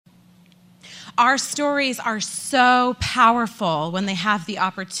Our stories are so powerful when they have the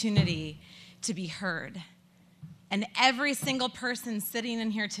opportunity to be heard. And every single person sitting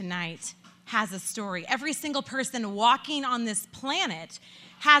in here tonight has a story. Every single person walking on this planet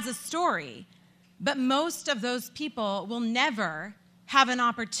has a story. But most of those people will never have an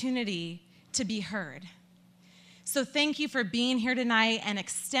opportunity to be heard. So thank you for being here tonight and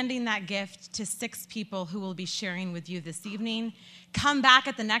extending that gift to 6 people who will be sharing with you this evening. Come back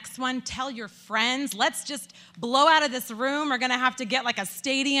at the next one. Tell your friends. Let's just blow out of this room. We're going to have to get like a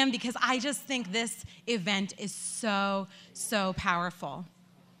stadium because I just think this event is so, so powerful.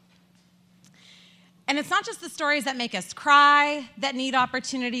 And it's not just the stories that make us cry that need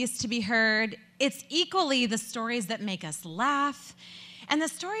opportunities to be heard. It's equally the stories that make us laugh and the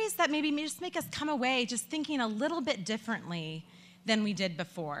stories that maybe just make us come away just thinking a little bit differently than we did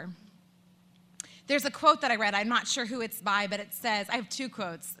before. There's a quote that I read. I'm not sure who it's by, but it says, I have 2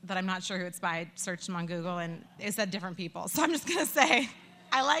 quotes that I'm not sure who it's by. I searched them on Google, and it said different people. So I'm just going to say,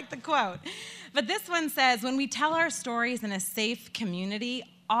 I like the quote. But this one says, when we tell our stories in a safe community,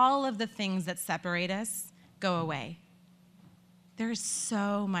 all of the things that separate us go away. There's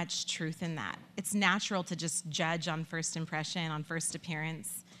so much truth in that. It's natural to just judge on first impression, on first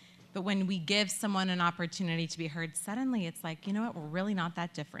appearance. But when we give someone an opportunity to be heard, suddenly it's like, you know what, we're really not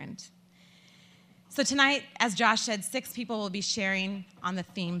that different. So tonight, as Josh said, 6 people will be sharing on the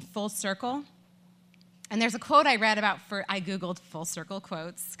theme Full Circle. And there's a quote I read about, I Googled full circle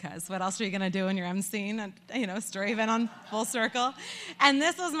quotes, because what else are you going to do when you're emceeing a story event on Full Circle? And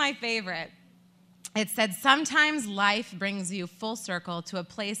this was my favorite. It said, sometimes life brings you full circle to a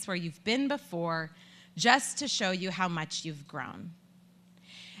place where you've been before just to show you how much you've grown.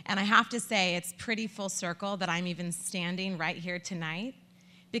 And I have to say, it's pretty full circle that I'm even standing right here tonight,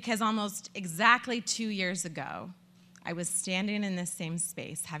 because almost exactly 2 years ago, I was standing in this same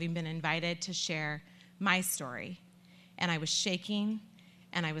space, having been invited to share my story. And I was shaking,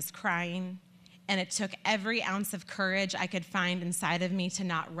 and I was crying, and it took every ounce of courage I could find inside of me to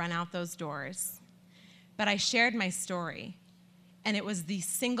not run out those doors. But I shared my story, and it was the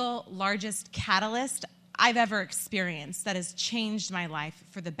single largest catalyst I've ever experienced that has changed my life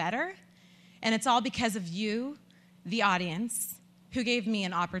for the better. And it's all because of you, the audience, who gave me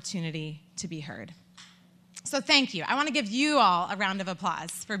an opportunity to be heard. So thank you. I want to give you all a round of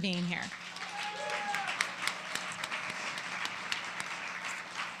applause for being here.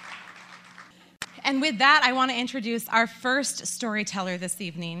 And with that, I want to introduce our first storyteller this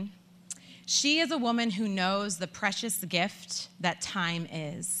evening. She is a woman who knows the precious gift that time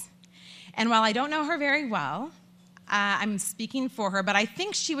is. And while I don't know her very well, I'm speaking for her, but I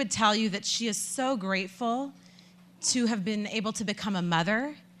think she would tell you that she is so grateful to have been able to become a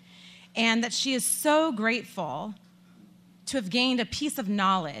mother, and that she is so grateful to have gained a piece of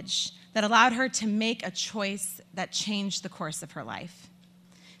knowledge that allowed her to make a choice that changed the course of her life.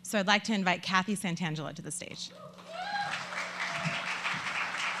 So I'd like to invite Kathy Santangelo to the stage.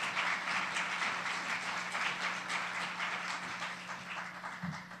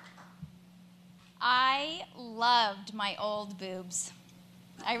 I loved my old boobs.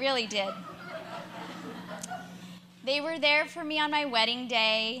 I really did. They were there for me on my wedding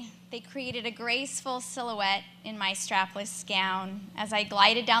day. They created a graceful silhouette in my strapless gown as I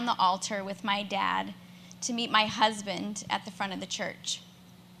glided down the altar with my dad to meet my husband at the front of the church.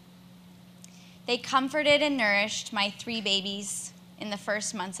 They comforted and nourished my 3 babies in the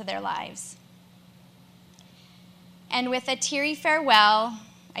first months of their lives. And with a teary farewell,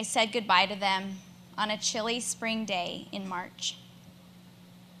 I said goodbye to them on a chilly spring day in March.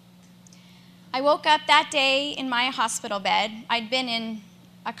 I woke up that day in my hospital bed. I'd been in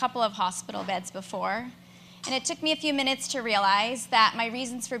a couple of hospital beds before, and it took me a few minutes to realize that my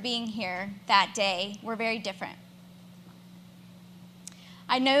reasons for being here that day were very different.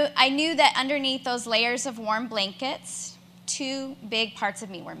 I knew that underneath those layers of warm blankets, 2 big parts of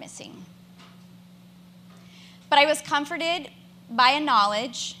me were missing. But I was comforted by a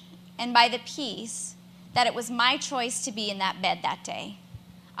knowledge and by the peace that it was my choice to be in that bed that day.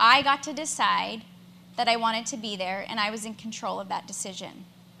 I got to decide that I wanted to be there, and I was in control of that decision.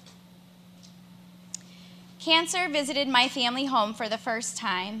 Cancer visited my family home for the first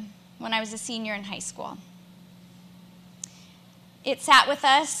time when I was a senior in high school. It sat with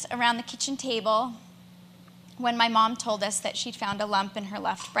us around the kitchen table when my mom told us that she'd found a lump in her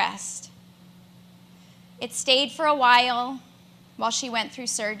left breast. It stayed for a while she went through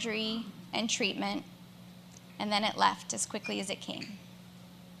surgery and treatment, and then it left as quickly as it came.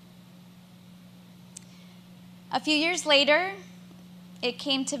 A few years later, it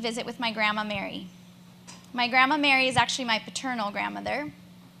came to visit with my Grandma Mary. My Grandma Mary is actually my paternal grandmother.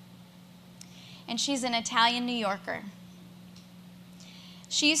 and she's an Italian New Yorker.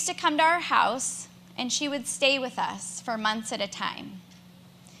 She used to come to our house, and she would stay with us for months at a time.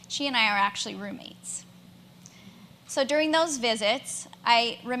 She and I are actually roommates. So during those visits,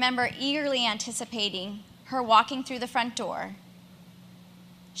 I remember eagerly anticipating her walking through the front door.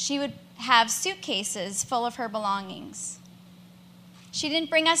 She would have suitcases full of her belongings. She didn't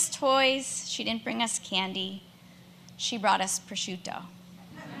bring us toys. She didn't bring us candy. She brought us prosciutto.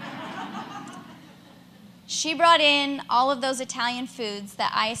 She brought in all of those Italian foods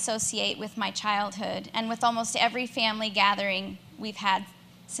that I associate with my childhood and with almost every family gathering we've had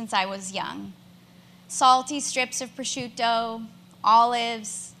since I was young. Salty strips of prosciutto,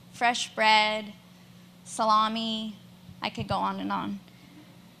 olives, fresh bread, salami. I could go on and on.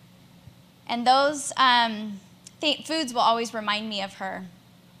 And those foods will always remind me of her.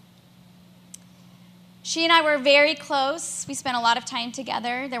 She and I were very close. We spent a lot of time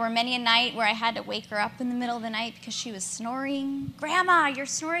together. There were many a night where I had to wake her up in the middle of the night because she was snoring. "Grandma, you're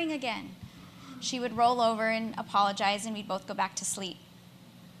snoring again." She would roll over and apologize, and we'd both go back to sleep.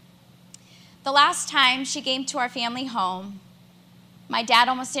 The last time she came to our family home, my dad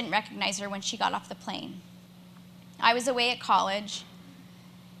almost didn't recognize her when she got off the plane. I was away at college,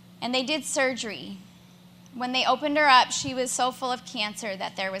 and they did surgery. When they opened her up, she was so full of cancer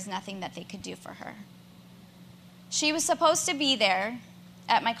that there was nothing that they could do for her. She was supposed to be there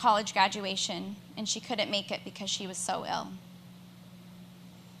at my college graduation, and she couldn't make it because she was so ill.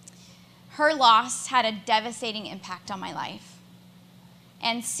 Her loss had a devastating impact on my life,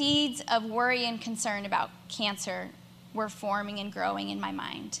 and seeds of worry and concern about cancer were forming and growing in my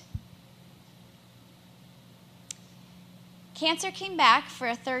mind. Cancer came back for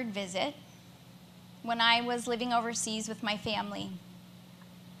a third visit when I was living overseas with my family.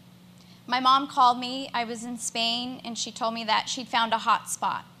 My mom called me. I was in Spain, and she told me that she'd found a hot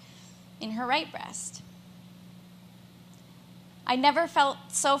spot in her right breast. I never felt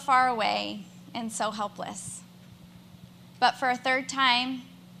so far away and so helpless. But for a third time,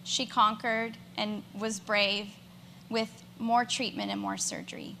 she conquered and was brave with more treatment and more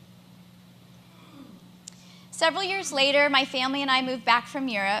surgery. Several years later, my family and I moved back from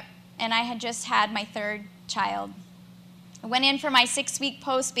Europe, and I had just had my third child. I went in for my 6-week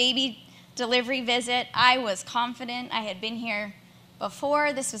post-baby delivery visit. I was confident. I had been here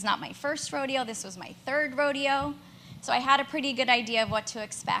before. This was not my first rodeo. This was my third rodeo. So I had a pretty good idea of what to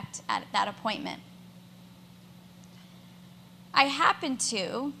expect at that appointment. I happened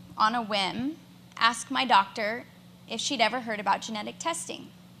to, on a whim, ask my doctor if she'd ever heard about genetic testing.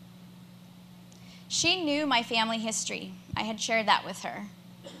 She knew my family history. I had shared that with her.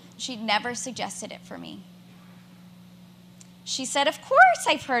 She'd never suggested it for me. She said, "Of course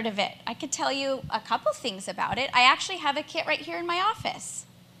I've heard of it. I could tell you a couple things about it. I actually have a kit right here in my office.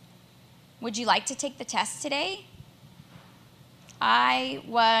 Would you like to take the test today?" I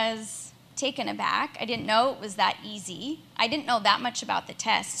was taken aback. I didn't know it was that easy. I didn't know that much about the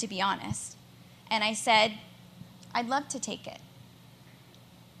test, to be honest. And I said, "I'd love to take it."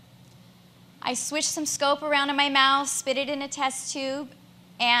 I swished some scope around in my mouth, spit it in a test tube,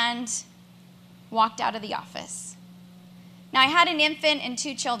 and walked out of the office. Now, I had an infant and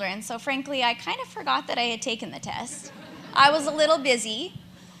 2 children, so frankly, I kind of forgot that I had taken the test. I was a little busy,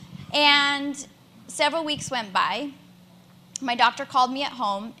 and several weeks went by. My doctor called me at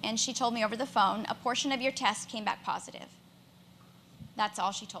home, and she told me over the phone, "A portion of your test came back positive." That's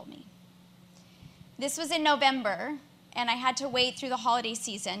all she told me. This was in November, and I had to wait through the holiday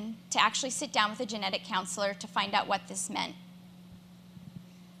season to actually sit down with a genetic counselor to find out what this meant.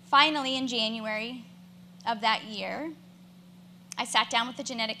 Finally, in January of that year, I sat down with the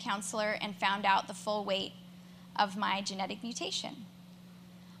genetic counselor and found out the full weight of my genetic mutation.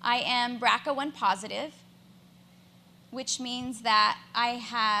 I am BRCA1 positive, which means that I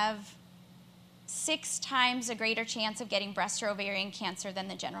have 6 times a greater chance of getting breast or ovarian cancer than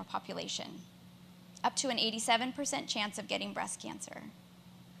the general population, up to an 87% chance of getting breast cancer.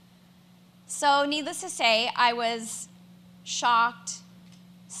 So needless to say, I was shocked,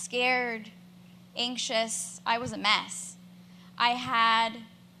 scared, anxious. I was a mess. I had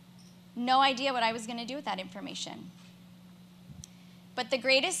no idea what I was going to do with that information. But the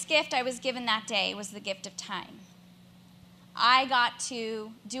greatest gift I was given that day was the gift of time. I got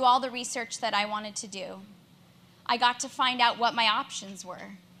to do all the research that I wanted to do. I got to find out what my options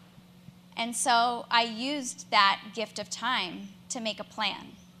were. And so I used that gift of time to make a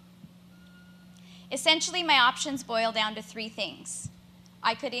plan. Essentially, my options boil down to 3 things.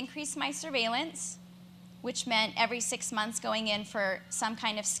 I could increase my surveillance, which meant every 6 months going in for some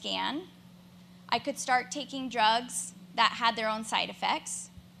kind of scan. I could start taking drugs that had their own side effects,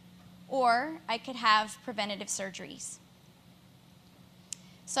 or I could have preventative surgeries.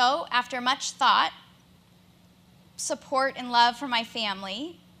 So after much thought, support and love from my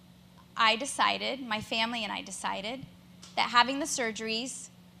family, my family and I decided that having the surgeries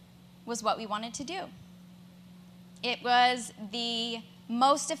was what we wanted to do. It was the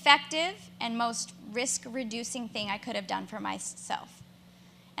most effective and most risk-reducing thing I could have done for myself.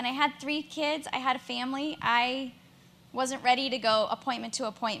 And I had 3 kids, I had a family. I wasn't ready to go appointment to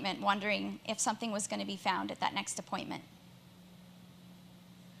appointment wondering if something was going to be found at that next appointment.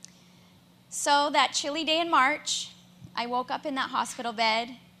 So that chilly day in March, I woke up in that hospital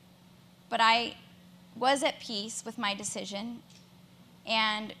bed, but I was at peace with my decision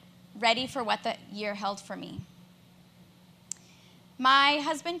and ready for what the year held for me. My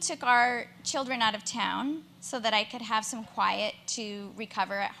husband took our children out of town so that I could have some quiet to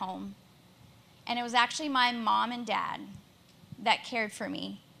recover at home. And it was actually my mom and dad that cared for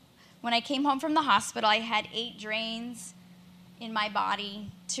me. When I came home from the hospital, I had 8 drains in my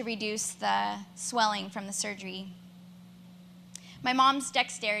body to reduce the swelling from the surgery. My mom's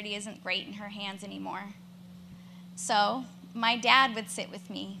dexterity isn't great in her hands anymore. So my dad would sit with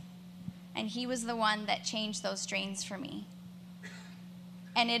me, and he was the one that changed those drains for me.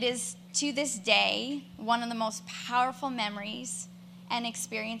 And it is, to this day, one of the most powerful memories and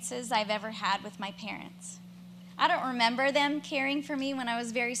experiences I've ever had with my parents. I don't remember them caring for me when I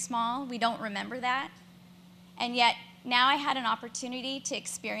was very small. We don't remember that. And yet, now I had an opportunity to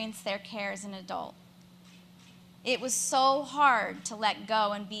experience their care as an adult. It was so hard to let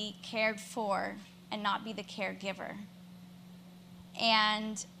go and be cared for and not be the caregiver.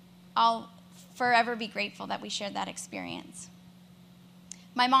 And I'll forever be grateful that we shared that experience.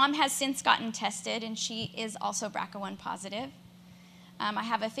 My mom has since gotten tested, and she is also BRCA1 positive. I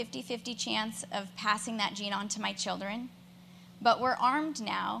have a 50-50 chance of passing that gene on to my children. But we're armed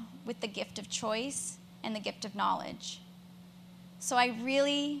now with the gift of choice and the gift of knowledge. So I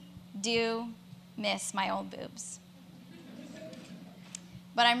really do miss my old boobs.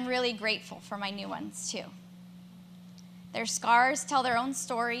 But I'm really grateful for my new ones, too. Their scars tell their own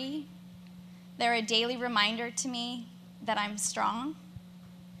story. They're a daily reminder to me that I'm strong.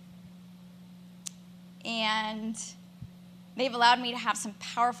 And they've allowed me to have some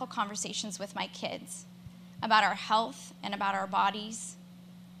powerful conversations with my kids about our health and about our bodies.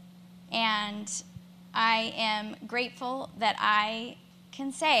 And I am grateful that I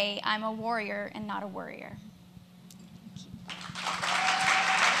can say I'm a warrior and not a worrier.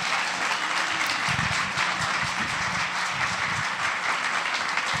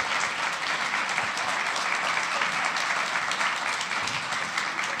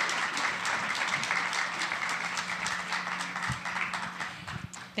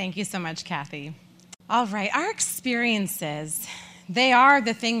 Thank you so much, Kathy. All right, our experiences, they are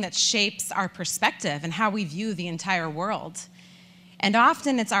the thing that shapes our perspective and how we view the entire world. And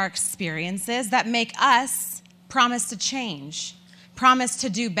often it's our experiences that make us promise to change, promise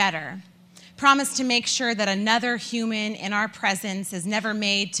to do better, promise to make sure that another human in our presence is never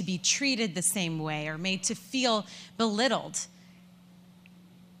made to be treated the same way or made to feel belittled.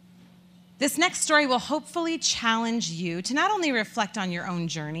 This next story will hopefully challenge you to not only reflect on your own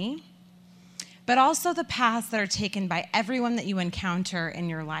journey, but also the paths that are taken by everyone that you encounter in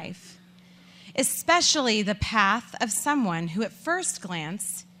your life, especially the path of someone who at first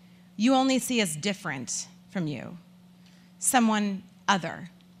glance you only see as different from you, someone other.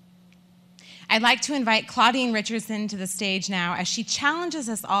 I'd like to invite Claudine Richardson to the stage now as she challenges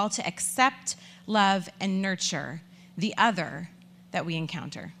us all to accept, love, and nurture the other that we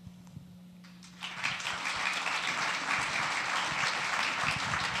encounter.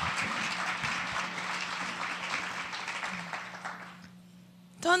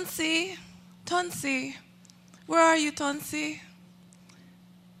 Tonsi, where are you, Tonsi?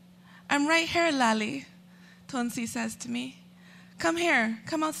 I'm right here, Lali, Tonsi says to me. Come here,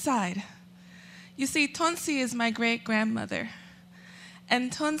 come outside. You see, Tonsi is my great-grandmother,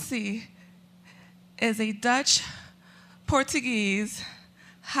 and Tonsi is a Dutch, Portuguese,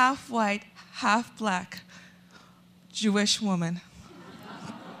 half-white, half-black Jewish woman.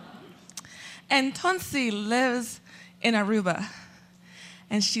 And Tonsi lives in Aruba.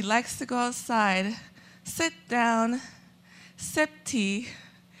 And she likes to go outside, sit down, sip tea,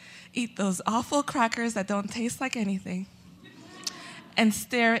 eat those awful crackers that don't taste like anything, and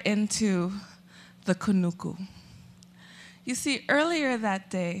stare into the kunuku. You see, earlier that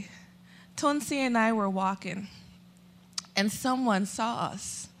day, Tonsi and I were walking, and someone saw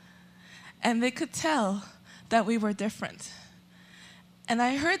us, and they could tell that we were different. And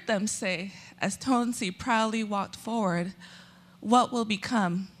I heard them say, as Tonsi proudly walked forward, what will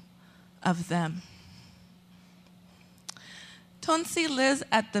become of them. Tonsi lives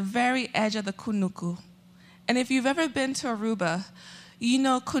at the very edge of the Kunuku. And if you've ever been to Aruba, you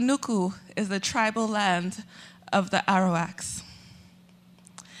know Kunuku is the tribal land of the Arawaks.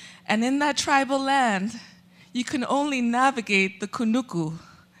 And in that tribal land, you can only navigate the Kunuku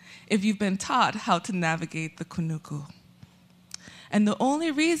if you've been taught how to navigate the Kunuku. And the only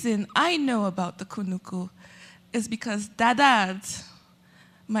reason I know about the Kunuku is because Dadad,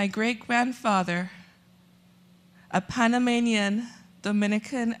 my great-grandfather, a Panamanian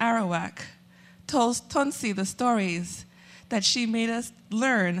Dominican Arawak, told Tonsi the stories that she made us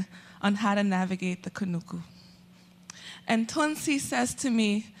learn on how to navigate the Kunuku. And Tonsi says to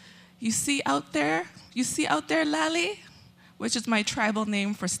me, you see out there, Lali? Which is my tribal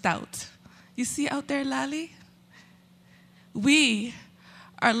name for stout. You see out there, Lali? We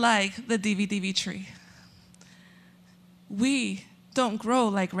are like the divi-divi tree. We don't grow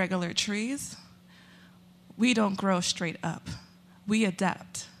like regular trees. We don't grow straight up. We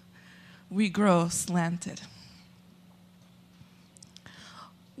adapt. We grow slanted.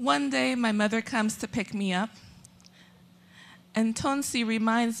 One day, my mother comes to pick me up, and Tonsi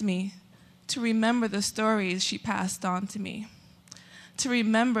reminds me to remember the stories she passed on to me, to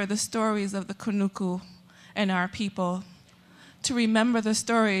remember the stories of the Kunuku and our people, to remember the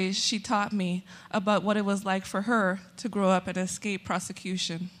stories she taught me about what it was like for her to grow up and escape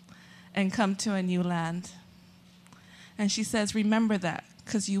prosecution and come to a new land. And she says, remember that,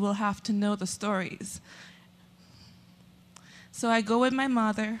 because you will have to know the stories. So I go with my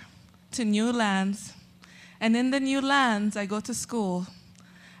mother to new lands, and in the new lands, I go to school,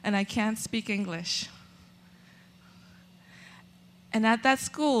 and I can't speak English. And at that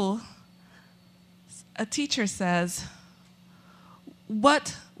school, a teacher says,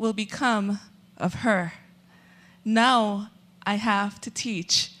 what will become of her? Now I have to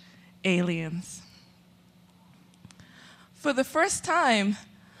teach aliens. For the first time,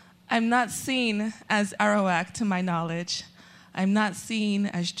 I'm not seen as Arawak to my knowledge. I'm not seen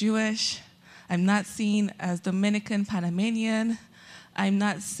as Jewish. I'm not seen as Dominican Panamanian. I'm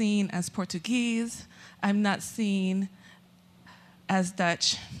not seen as Portuguese. I'm not seen as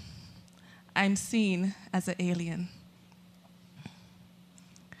Dutch. I'm seen as an alien.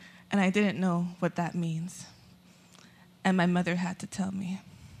 And I didn't know what that means. And my mother had to tell me.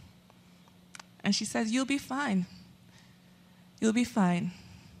 And she says, you'll be fine. You'll be fine.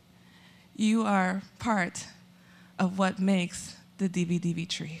 You are part of what makes the divi-divi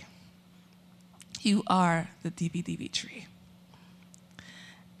tree. You are the divi-divi tree.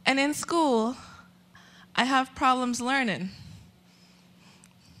 And in school, I have problems learning.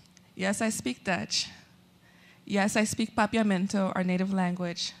 Yes, I speak Dutch. Yes, I speak Papiamento, our native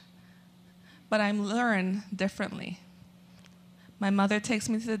language. But I'm learned differently. My mother takes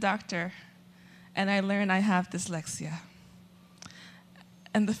me to the doctor, and I learn I have dyslexia.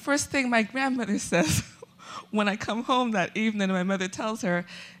 And the first thing my grandmother says when I come home that evening, my mother tells her,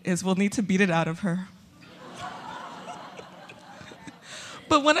 is we'll need to beat it out of her.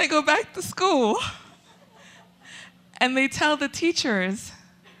 But when I go back to school, and they tell the teachers,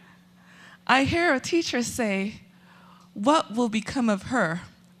 I hear a teacher say, what will become of her?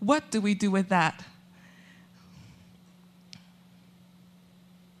 What do we do with that?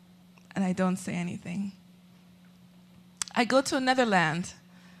 And I don't say anything. I go to another land.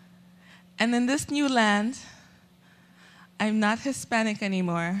 And in this new land, I'm not Hispanic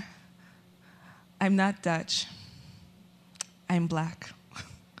anymore. I'm not Dutch. I'm Black.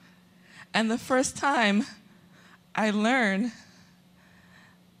 And the first time I learn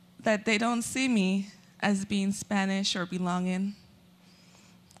that they don't see me as being Spanish or belonging.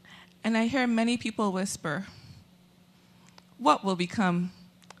 And I hear many people whisper, what will become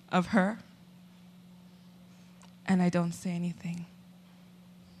of her? And I don't say anything.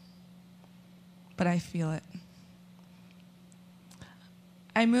 But I feel it.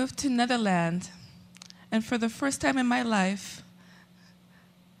 I moved to Netherlands, and for the first time in my life,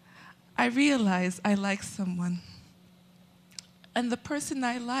 I realized I like someone. And the person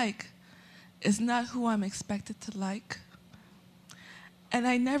I like is not who I'm expected to like. And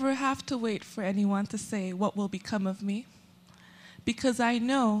I never have to wait for anyone to say what will become of me, because I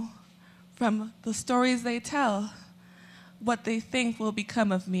know from the stories they tell what they think will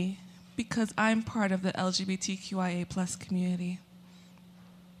become of me, because I'm part of the LGBTQIA+ community.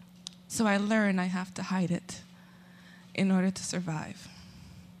 So I learn I have to hide it in order to survive.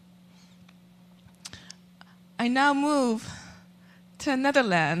 I now move to another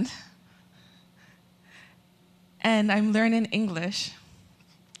land, and I'm learning English.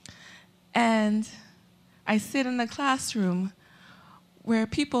 And I sit in a classroom where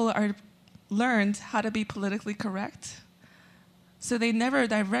people are learned how to be politically correct, so they never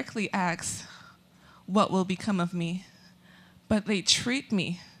directly ask, what will become of me? But they treat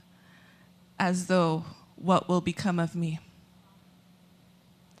me as though, what will become of me?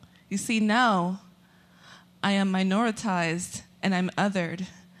 You see, now I am minoritized and I'm othered,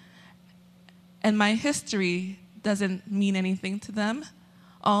 and my history doesn't mean anything to them.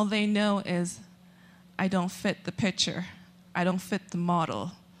 All they know is I don't fit the picture, I don't fit the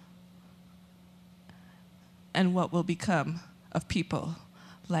model, and what will become of people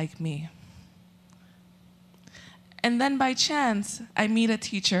like me. And then by chance, I meet a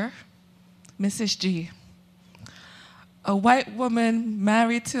teacher, Mrs. G, a white woman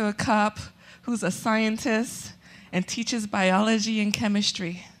married to a cop who's a scientist and teaches biology and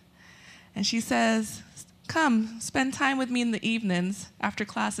chemistry. And she says, come, spend time with me in the evenings after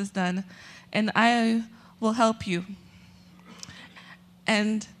class is done, and I will help you.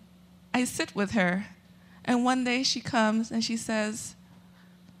 And I sit with her, and one day she comes and she says,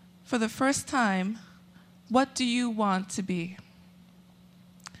 for the first time, what do you want to be?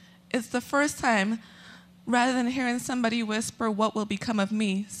 It's the first time, rather than hearing somebody whisper, what will become of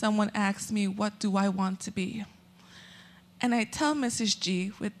me, someone asks me, what do I want to be? And I tell Mrs.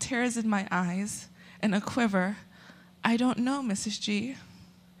 G, with tears in my eyes and a quiver, I don't know, Mrs. G.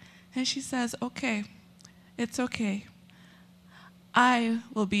 And she says, okay, it's okay. I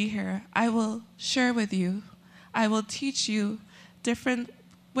will be here. I will share with you. I will teach you different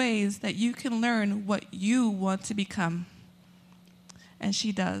ways that you can learn what you want to become. And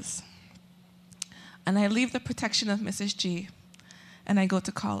she does. And I leave the protection of Mrs. G, and I go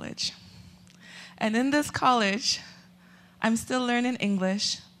to college. And in this college, I'm still learning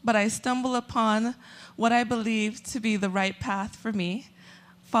English, but I stumble upon what I believe to be the right path for me,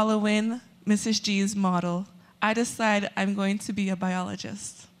 following Mrs. G's model. I decide I'm going to be a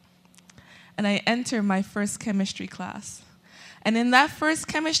biologist. And I enter my first chemistry class. And in that first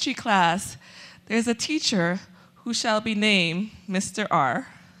chemistry class, there's a teacher who shall be named Mr. R,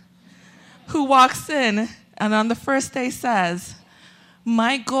 who walks in and on the first day says,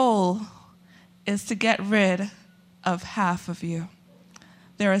 my goal is to get rid of half of you.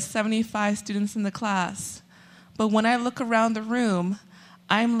 There are 75 students in the class, but when I look around the room,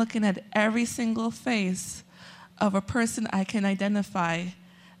 I'm looking at every single face of a person I can identify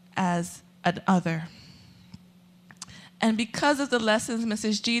as an other. And because of the lessons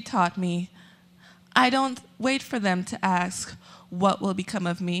Mrs. G taught me, I don't wait for them to ask, what will become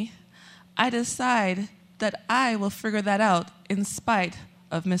of me? I decide that I will figure that out in spite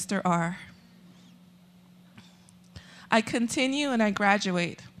of Mr. R. I continue and I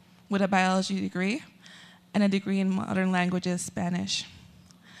graduate with a biology degree and a degree in modern languages, Spanish.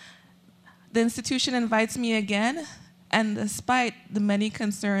 The institution invites me again, and despite the many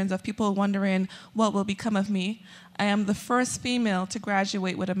concerns of people wondering what will become of me, I am the first female to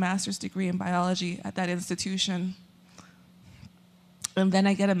graduate with a master's degree in biology at that institution. And then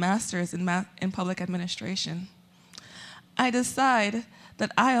I get a master's in public administration. I decide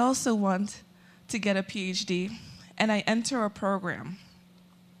that I also want to get a PhD, and I enter a program.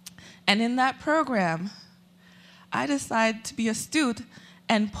 And in that program, I decide to be astute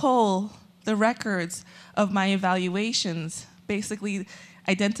and pull the records of my evaluations, basically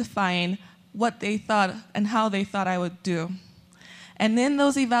identifying what they thought and how they thought I would do. And in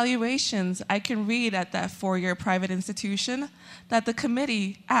those evaluations, I can read at that four-year private institution that the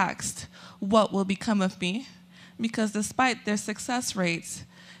committee asked, what will become of me? Because despite their success rates,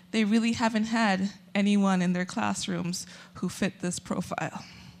 they really haven't had anyone in their classrooms who fit this profile.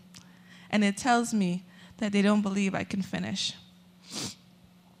 And it tells me that they don't believe I can finish.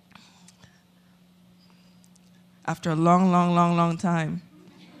 After a long time,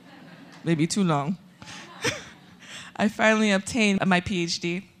 maybe too long, I finally obtained my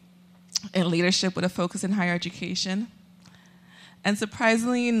PhD in leadership with a focus in higher education. And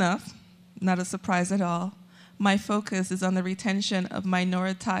surprisingly enough, not a surprise at all, my focus is on the retention of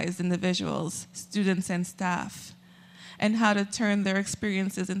minoritized individuals, students and staff, and how to turn their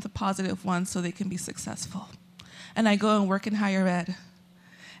experiences into positive ones so they can be successful. And I go and work in higher ed.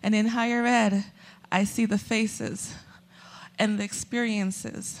 And in higher ed, I see the faces and the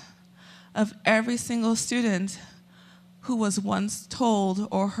experiences of every single student who was once told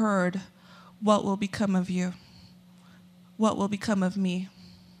or heard, what will become of you? What will become of me?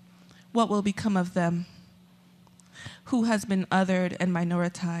 What will become of them? Who has been othered and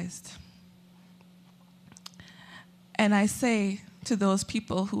minoritized? And I say to those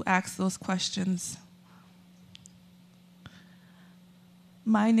people who ask those questions,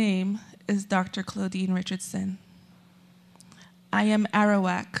 my name is Dr. Claudine Richardson. I am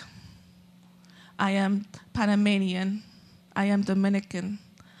Arawak, I am Panamanian. I am Dominican.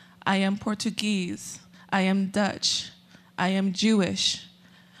 I am Portuguese. I am Dutch. I am Jewish.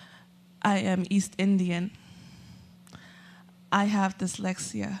 I am East Indian. I have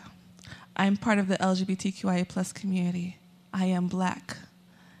dyslexia. I am part of the LGBTQIA plus community. I am Black.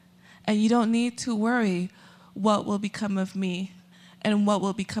 And you don't need to worry what will become of me and what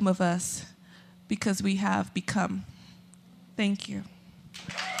will become of us, because we have become. Thank you.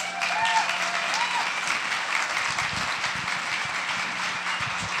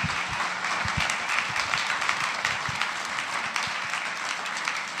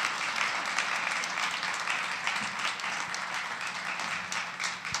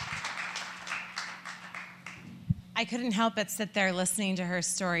 I couldn't help but sit there listening to her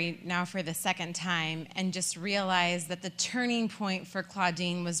story now for the second time and just realize that the turning point for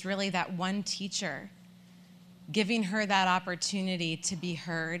Claudine was really that one teacher giving her that opportunity to be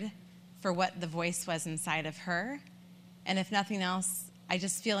heard for what the voice was inside of her. And if nothing else, I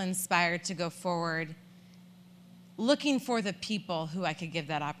just feel inspired to go forward looking for the people who I could give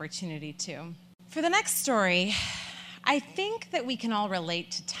that opportunity to. For the next story, I think that we can all relate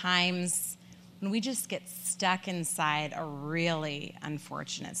to times when we just get stuck inside a really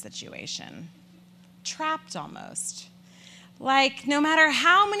unfortunate situation, trapped almost. Like, no matter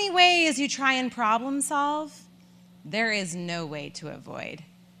how many ways you try and problem solve, there is no way to avoid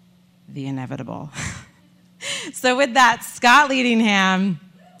the inevitable. So with that, Scott Leadingham,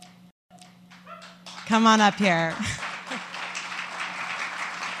 come on up here.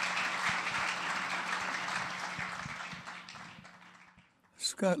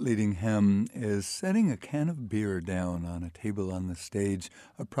 Scott Leadingham is setting a can of beer down on a table on the stage,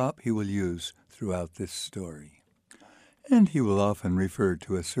 a prop he will use throughout this story. And he will often refer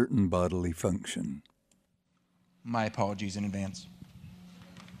to a certain bodily function. My apologies in advance.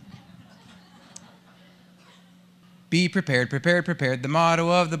 Be prepared, prepared, prepared. The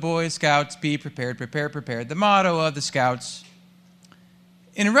motto of the Boy Scouts. Be prepared, prepared, prepared. The motto of the Scouts.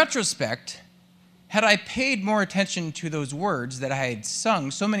 In retrospect, had I paid more attention to those words that I had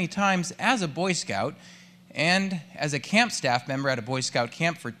sung so many times as a Boy Scout and as a camp staff member at a Boy Scout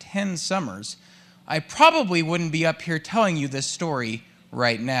camp for 10 summers, I probably wouldn't be up here telling you this story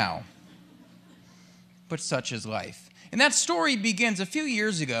right now. But such is life. And that story begins a few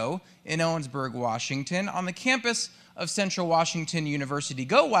years ago in Owensburg, Washington, on the campus of Central Washington University.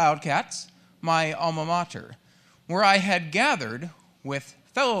 Go Wildcats, my alma mater, where I had gathered with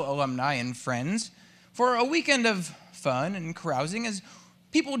fellow alumni and friends for a weekend of fun and carousing, as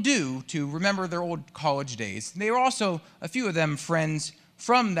people do to remember their old college days. They were also, a few of them, friends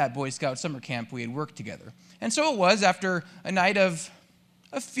from that Boy Scout summer camp we had worked together. And so it was, after a night of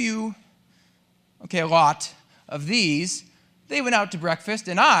a lot of these, they went out to breakfast,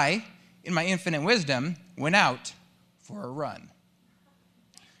 and I, in my infinite wisdom, went out for a run.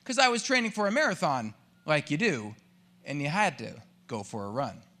 Because I was training for a marathon, like you do, and you had to go for a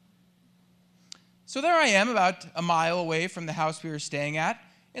run. So there I am, about a mile away from the house we were staying at,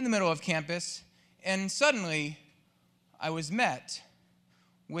 in the middle of campus, and suddenly I was met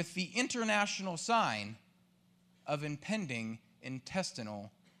with the international sign of impending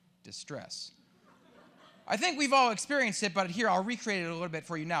intestinal distress. I think we've all experienced it, but here, I'll recreate it a little bit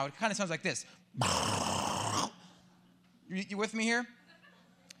for you now. It kind of sounds like this. You with me here?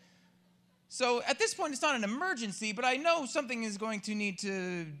 So at this point, it's not an emergency, but I know something is going to need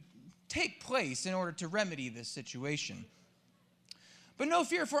to take place in order to remedy this situation. But no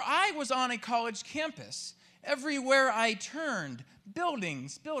fear, for I was on a college campus. Everywhere I turned,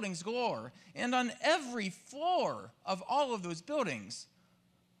 buildings galore, and on every floor of all of those buildings,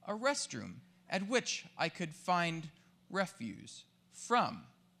 a restroom at which I could find refuge from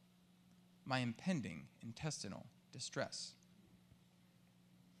my impending intestinal distress.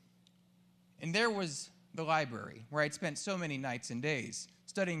 And there was the library, where I'd spent so many nights and days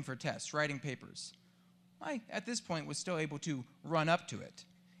studying for tests, writing papers. I, at this point, was still able to run up to it.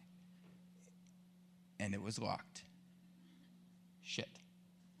 And it was locked. Shit.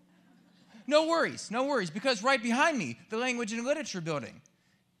 No worries, because right behind me, the Language and Literature building.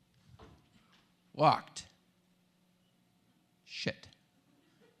 Locked. Shit.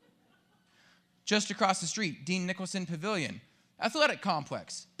 Just across the street, Dean Nicholson Pavilion, athletic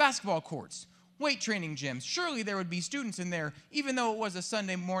complex, basketball courts, weight training gyms. Surely there would be students in there, even though it was a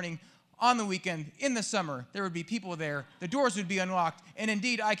Sunday morning on the weekend, in the summer, there would be people there, the doors would be unlocked, and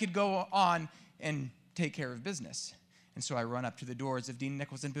indeed I could go on and take care of business. And so I run up to the doors of Dean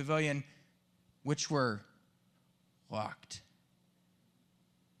Nicholson Pavilion, which were locked.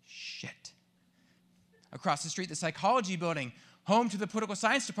 Shit. Across the street, the psychology building, home to the political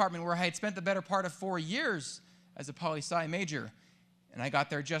science department where I had spent the better part of 4 years as a poli-sci major. And I got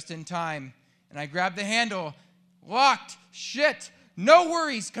there just in time, and I grabbed the handle, locked, shit, no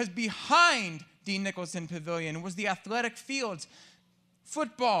worries, because behind Dean Nicholson Pavilion was the athletic fields,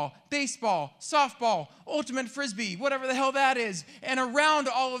 football, baseball, softball, ultimate frisbee, whatever the hell that is. And around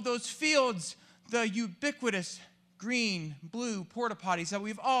all of those fields, the ubiquitous green, blue porta potties that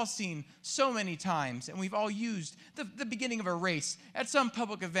we've all seen so many times, and we've all used the beginning of a race at some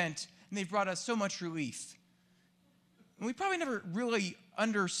public event, and they've brought us so much relief. And we probably never really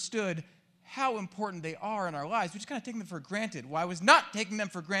understood how important they are in our lives. We just kind of take them for granted. Well, I was not taking them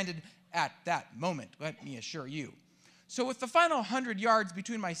for granted at that moment, let me assure you. So with the final 100 yards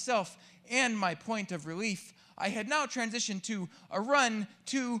between myself and my point of relief, I had now transitioned to a run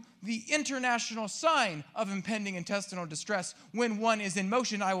to the international sign of impending intestinal distress when one is in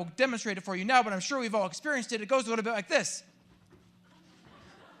motion. I will demonstrate it for you now, but I'm sure we've all experienced it. It goes a little bit like this.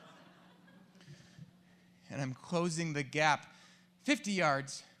 And I'm closing the gap. 50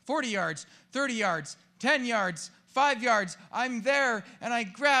 yards, 40 yards, 30 yards, 10 yards, 5 yards. I'm there, and I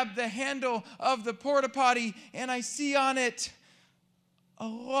grab the handle of the porta potty, and I see on it a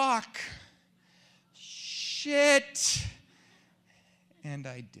lock. Shit. And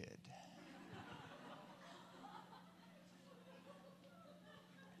I did.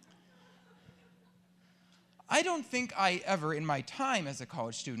 I don't think I ever, in my time as a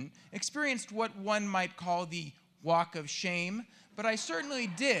college student, experienced what one might call the walk of shame, but I certainly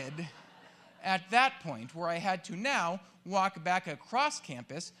did at that point where I had to now walk back across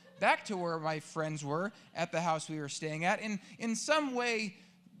campus, back to where my friends were at the house we were staying at, and in some way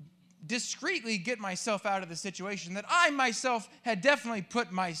discreetly get myself out of the situation that I myself had definitely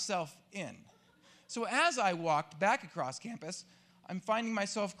put myself in. So as I walked back across campus, I'm finding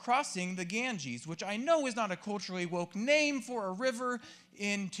myself crossing the Ganges, which I know is not a culturally woke name for a river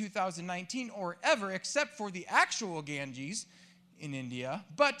in 2019 or ever, except for the actual Ganges in India,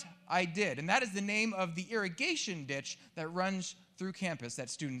 but I did. And that is the name of the irrigation ditch that runs through campus that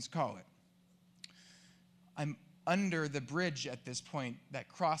students call it. I'm under the bridge at this point that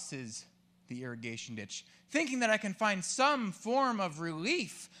crosses the irrigation ditch, thinking that I can find some form of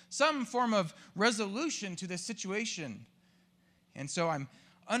relief, some form of resolution to this situation. And so I'm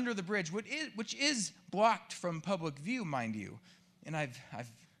under the bridge, which is blocked from public view, mind you. And I've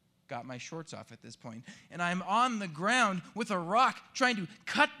got my shorts off at this point. And I'm on the ground with a rock trying to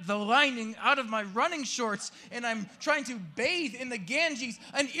cut the lining out of my running shorts. And I'm trying to bathe in the Ganges,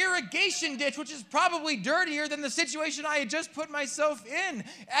 an irrigation ditch, which is probably dirtier than the situation I had just put myself in.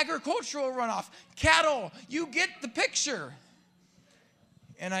 Agricultural runoff, cattle, you get the picture.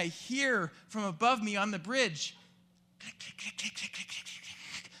 And I hear from above me on the bridge,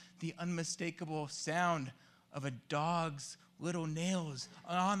 the unmistakable sound of a dog's little nails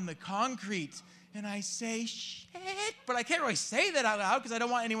on the concrete. And I say, shit, but I can't really say that out loud because I don't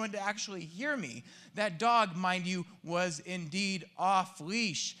want anyone to actually hear me. That dog, mind you, was indeed off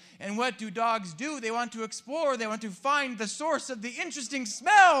leash. And what do dogs do? They want to explore. They want to find the source of the interesting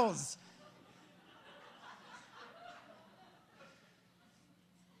smells.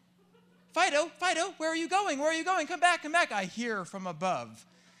 Fido, where are you going? Where are you going? Come back. I hear from above.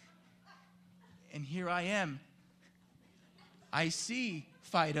 And here I am. I see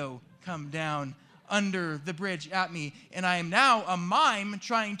Fido come down under the bridge at me, and I am now a mime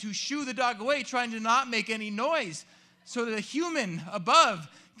trying to shoo the dog away, trying to not make any noise, so that a human above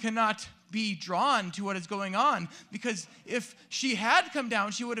cannot be drawn to what is going on. Because if she had come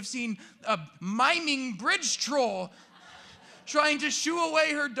down, she would have seen a miming bridge troll trying to shoo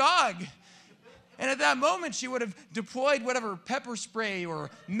away her dog. And at that moment, she would have deployed whatever pepper spray or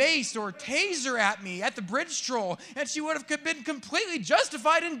mace or taser at me, at the bridge troll, and she would have been completely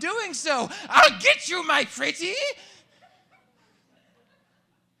justified in doing so. I'll get you, my pretty!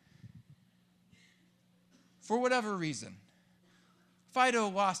 For whatever reason, Fido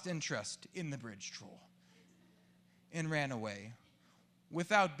lost interest in the bridge troll and ran away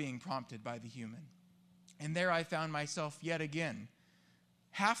without being prompted by the human. And there I found myself yet again,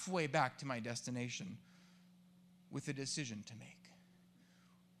 halfway back to my destination with a decision to make.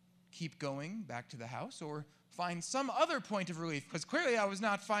 Keep going back to the house or find some other point of relief, because clearly I was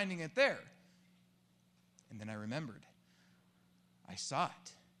not finding it there. And then I remembered. I saw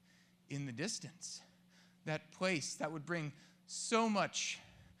it in the distance, that place that would bring so much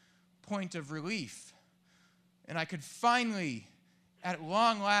point of relief. And I could finally, at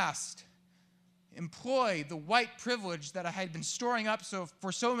long last, employ the white privilege that I had been storing up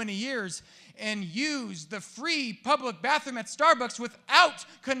for so many years and use the free public bathroom at Starbucks without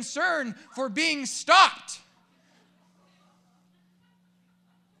concern for being stopped.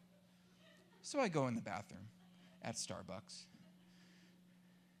 So I go in the bathroom at Starbucks,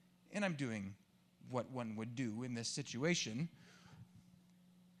 and I'm doing what one would do in this situation,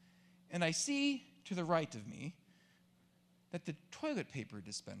 and I see to the right of me that the toilet paper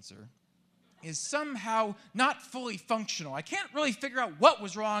dispenser is somehow not fully functional. I can't really figure out what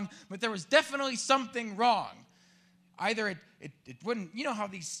was wrong, but there was definitely something wrong. Either it wouldn't, you know how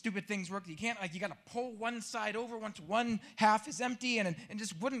these stupid things work, you can't, like, you gotta pull one side over once one half is empty and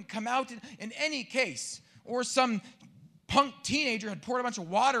just wouldn't come out in any case. Or some punk teenager had poured a bunch of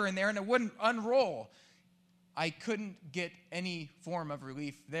water in there and it wouldn't unroll. I couldn't get any form of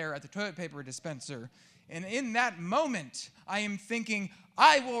relief there at the toilet paper dispenser. And in that moment, I am thinking,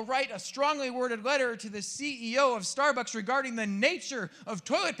 I will write a strongly worded letter to the CEO of Starbucks regarding the nature of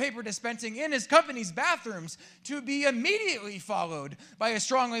toilet paper dispensing in his company's bathrooms, to be immediately followed by a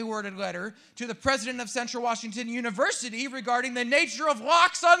strongly worded letter to the president of Central Washington University regarding the nature of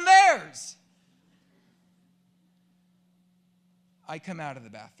locks on theirs. I come out of the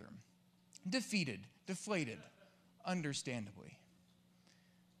bathroom, defeated, deflated, understandably.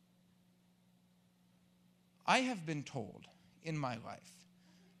 I have been told in my life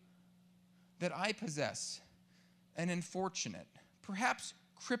that I possess an unfortunate, perhaps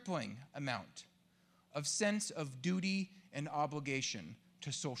crippling amount of sense of duty and obligation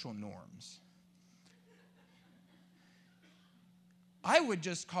to social norms. I would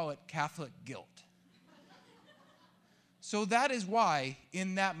just call it Catholic guilt. So that is why,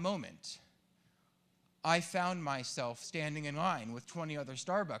 in that moment, I found myself standing in line with 20 other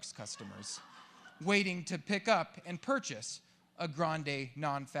Starbucks customers, waiting to pick up and purchase a grande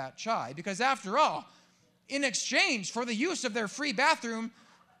non-fat chai. Because after all, in exchange for the use of their free bathroom,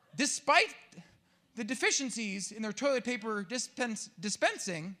 despite the deficiencies in their toilet paper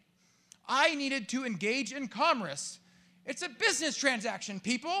dispensing, I needed to engage in commerce. It's a business transaction,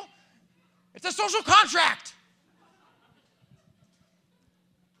 people. It's a social contract.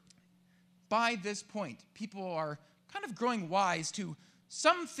 By this point, people are kind of growing wise to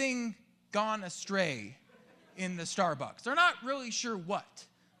something gone astray in the Starbucks. They're not really sure what,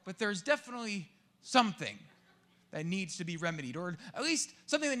 but there's definitely something that needs to be remedied, or at least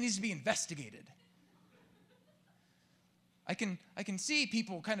something that needs to be investigated. I can see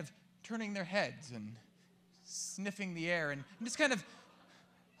people kind of turning their heads and sniffing the air and just kind of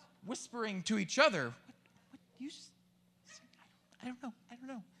whispering to each other. What you just, I don't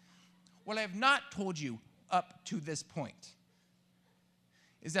know. What I have not told you up to this point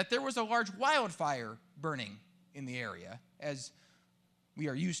is that there was a large wildfire burning in the area, as we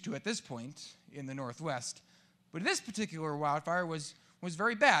are used to at this point in the Northwest. But this particular wildfire was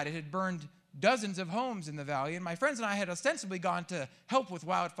very bad. It had burned dozens of homes in the valley, and my friends and I had ostensibly gone to help with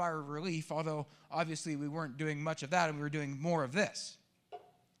wildfire relief, although obviously we weren't doing much of that, and we were doing more of this.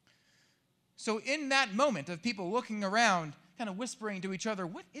 So in that moment of people looking around, kind of whispering to each other,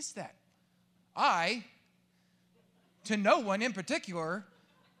 what is that? I, to no one in particular,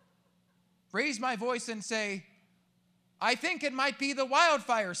 raise my voice and say, I think it might be the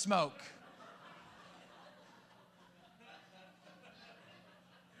wildfire smoke.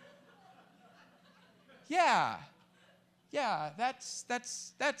 Yeah, that's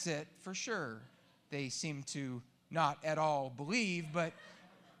it for sure. They seem to not at all believe, but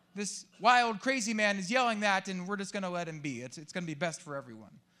this wild, crazy man is yelling that, and we're just going to let him be. It's going to be best for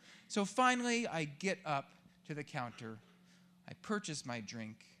everyone. So finally, I get up to the counter. I purchase my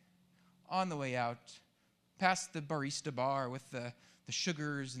drink. On the way out, past the barista bar with the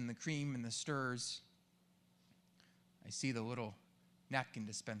sugars and the cream and the stirs, I see the little napkin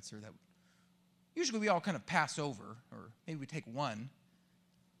dispenser that usually we all kind of pass over, or maybe we take one.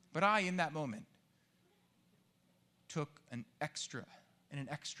 But I, in that moment, took an extra and an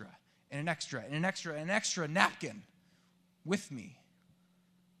extra and an extra and an extra and an extra napkin with me.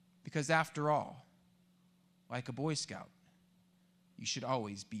 Because after all, like a Boy Scout, you should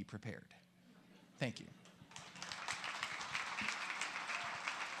always be prepared. Thank you.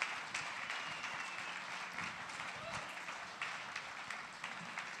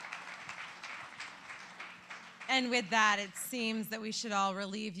 And with that, it seems that we should all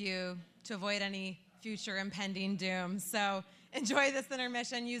relieve you to avoid any future impending doom. So enjoy this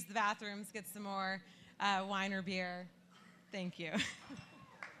intermission, use the bathrooms, get some more wine or beer. Thank you.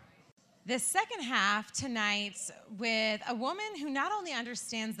 This second half tonight with a woman who not only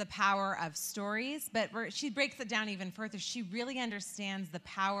understands the power of stories, but she breaks it down even further. She really understands the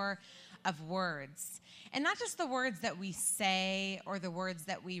power of words. And not just the words that we say or the words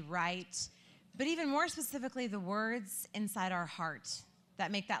that we write, but even more specifically, the words inside our heart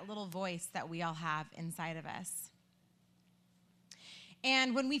that make that little voice that we all have inside of us.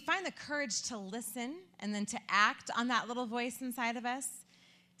 And when we find the courage to listen and then to act on that little voice inside of us,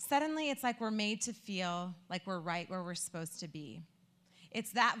 suddenly it's like we're made to feel like we're right where we're supposed to be.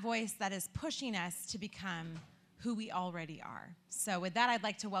 It's that voice that is pushing us to become who we already are. So with that, I'd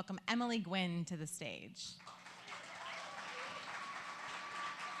like to welcome Emily Gwynn to the stage.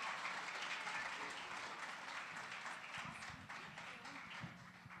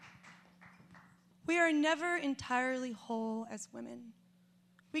 We are never entirely whole as women.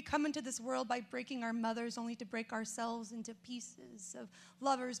 We come into this world by breaking our mothers only to break ourselves into pieces of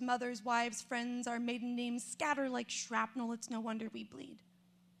lovers, mothers, wives, friends. Our maiden names scatter like shrapnel. It's no wonder we bleed.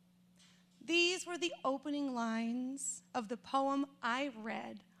 These were the opening lines of the poem I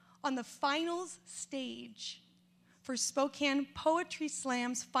read on the finals stage for Spokane Poetry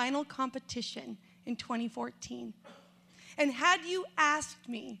Slam's final competition in 2014. And had you asked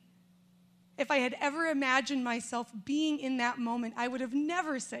me if I had ever imagined myself being in that moment, I would have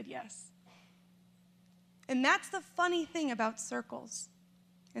never said yes. And that's the funny thing about circles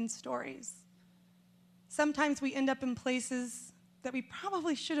and stories. Sometimes we end up in places that we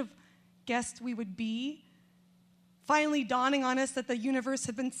probably should have guessed we would be, finally dawning on us that the universe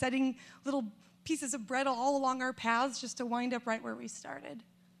had been setting little pieces of bread all along our paths just to wind up right where we started.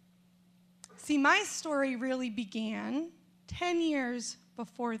 See, my story really began 10 years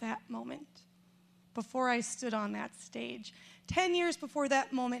before that moment, before I stood on that stage. 10 years before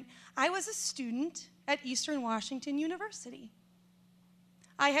that moment, I was a student at Eastern Washington University.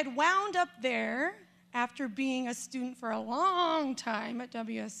 I had wound up there after being a student for a long time at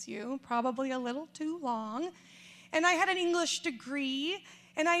WSU, probably a little too long, and I had an English degree,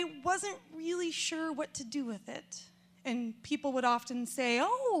 and I wasn't really sure what to do with it. And people would often say,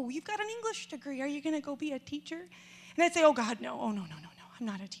 "Oh, you've got an English degree. Are you going to go be a teacher?" And I'd say, "Oh, God, no. Oh, no. I'm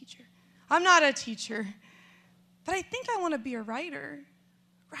not a teacher. I'm not a teacher. But I think I want to be a writer."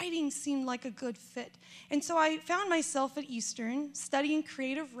 Writing seemed like a good fit. And so I found myself at Eastern studying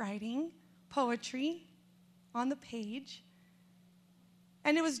creative writing, poetry on the page.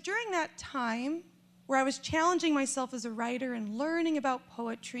 And it was during that time where I was challenging myself as a writer and learning about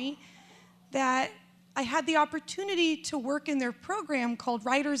poetry that I had the opportunity to work in their program called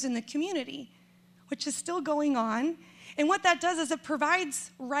Writers in the Community, which is still going on. And what that does is it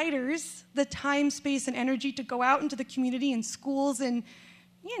provides writers the time, space, and energy to go out into the community and schools and,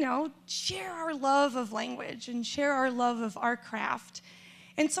 share our love of language and share our love of our craft.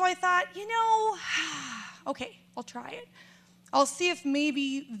 And so I thought, okay, I'll try it. I'll see if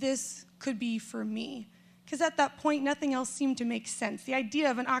maybe this could be for me. Because at that point, nothing else seemed to make sense. The idea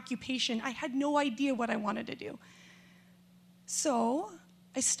of an occupation, I had no idea what I wanted to do. So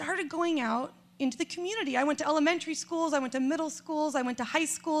I started going out into the community. I went to elementary schools, I went to middle schools, I went to high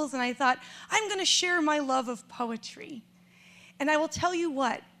schools, and I thought, I'm going to share my love of poetry. And I will tell you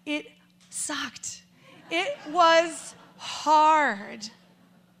what, it sucked. It was hard.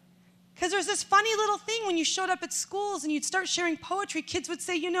 Because there's this funny little thing when you showed up at schools and you'd start sharing poetry, kids would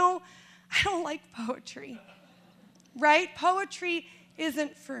say, I don't like poetry, right? Poetry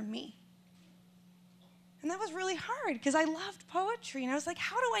isn't for me. And that was really hard because I loved poetry. And I was like,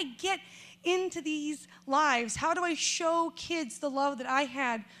 how do I get into these lives? How do I show kids the love that I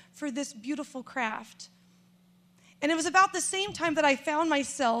had for this beautiful craft? And it was about the same time that I found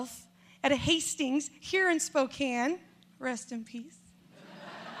myself at a Hastings here in Spokane. Rest in peace.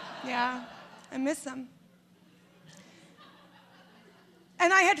 Yeah, I miss them.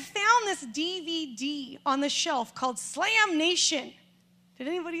 And I had found this DVD on the shelf called Slam Nation. Did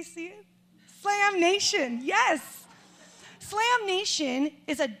anybody see it? Slam Nation, yes. Slam Nation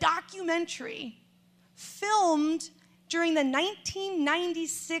is a documentary filmed during the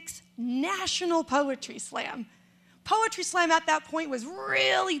 1996 National Poetry Slam. Poetry Slam at that point was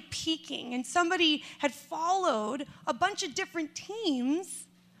really peaking, and somebody had followed a bunch of different teams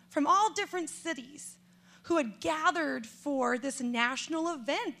from all different cities who had gathered for this national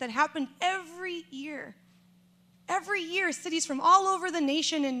event that happened every year. Every year, cities from all over the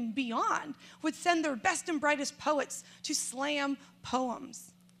nation and beyond would send their best and brightest poets to slam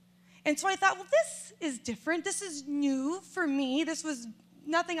poems. And so I thought, well, this is different. This is new for me. This was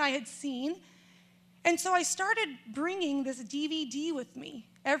nothing I had seen. And so I started bringing this DVD with me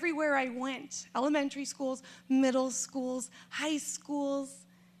everywhere I went, elementary schools, middle schools, high schools.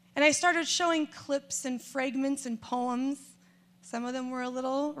 And I started showing clips and fragments and poems. Some of them were a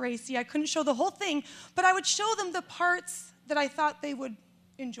little racy. I couldn't show the whole thing, but I would show them the parts that I thought they would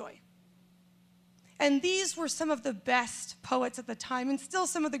enjoy. And these were some of the best poets at the time, and still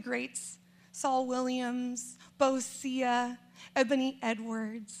some of the greats. Saul Williams, Bosea, Ebony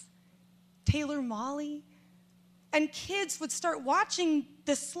Edwards, Taylor Mawley, And kids would start watching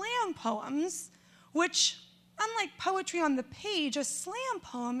the slam poems, which, unlike poetry on the page, a slam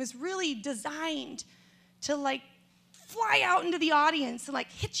poem is really designed to like fly out into the audience and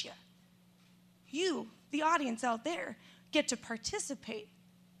like hit you. You, the audience out there, get to participate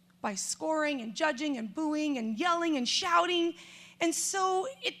by scoring and judging and booing and yelling and shouting. And so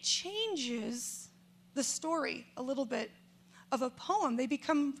it changes the story a little bit of a poem. They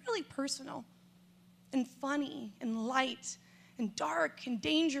become really personal and funny and light and dark and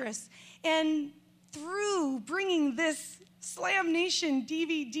dangerous. And through bringing this Slam Nation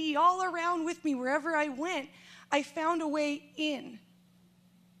DVD all around with me wherever I went, I found a way in.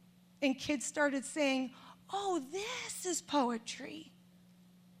 And kids started saying, oh, this is poetry.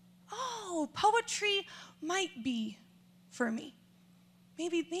 Oh, poetry might be for me.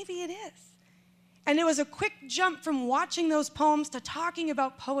 Maybe it is. And it was a quick jump from watching those poems to talking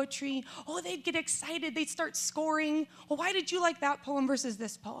about poetry. Oh, they'd get excited. They'd start scoring. Well, why did you like that poem versus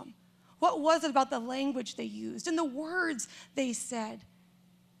this poem? What was it about the language they used and the words they said?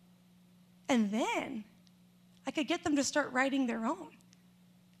 And then I could get them to start writing their own.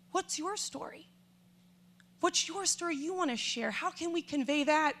 What's your story? What's your story you want to share? How can we convey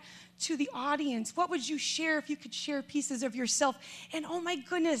that to the audience? What would you share if you could share pieces of yourself? And oh my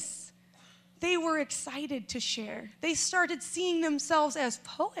goodness, they were excited to share. They started seeing themselves as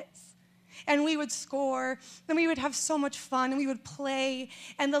poets. And we would score, and we would have so much fun, and we would play,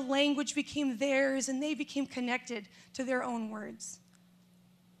 and the language became theirs, and they became connected to their own words.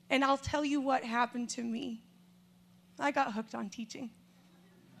 And I'll tell you what happened to me. I got hooked on teaching.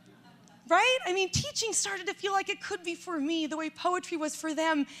 Right? I mean, teaching started to feel like it could be for me the way poetry was for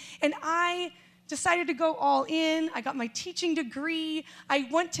them. And I decided to go all in. I got my teaching degree. I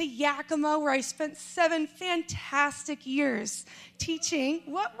went to Yakima where I spent 7 fantastic years teaching.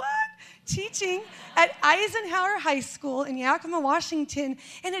 Teaching at Eisenhower High School in Yakima, Washington.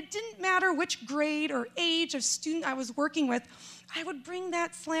 And it didn't matter which grade or age of student I was working with. I would bring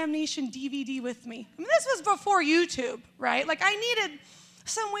that Slam Nation DVD with me. I mean, this was before YouTube, right? Like, I needed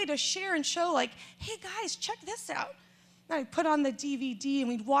some way to share and show, like, hey guys, check this out. And I'd put on the DVD and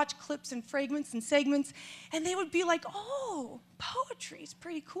we'd watch clips and fragments and segments, and they would be like, oh, poetry is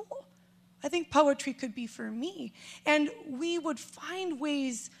pretty cool. I think poetry could be for me. And we would find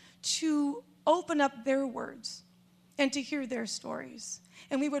ways to open up their words and to hear their stories.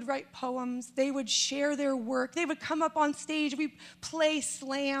 And we would write poems. They would share their work. They would come up on stage. We'd play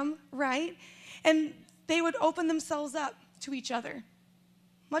slam, right? And they would open themselves up to each other.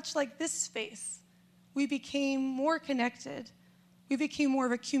 Much like this space, we became more connected. We became more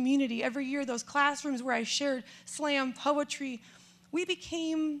of a community. Every year, those classrooms where I shared slam poetry, we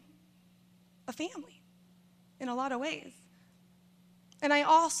became a family in a lot of ways. And I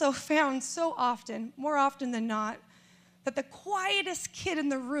also found so often, more often than not, that the quietest kid in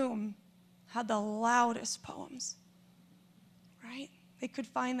the room had the loudest poems, right? They could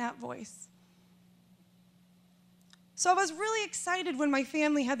find that voice. So I was really excited when my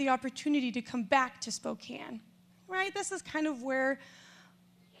family had the opportunity to come back to Spokane, right? This is kind of where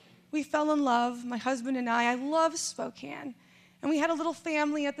we fell in love, my husband and I. I love Spokane. And we had a little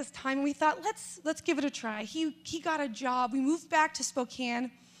family at this time, and we thought, let's give it a try. He got a job. We moved back to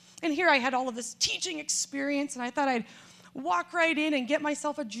Spokane, and here I had all of this teaching experience, and I thought I'd walk right in and get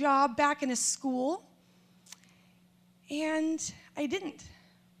myself a job back in a school. And I didn't.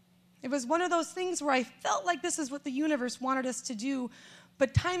 It was one of those things where I felt like this is what the universe wanted us to do,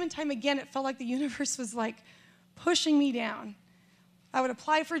 but time and time again, it felt like the universe was like pushing me down. I would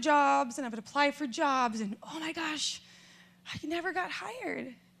apply for jobs, and I would apply for jobs, and oh my gosh, I never got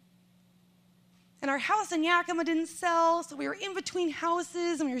hired. And our house in Yakima didn't sell, so we were in between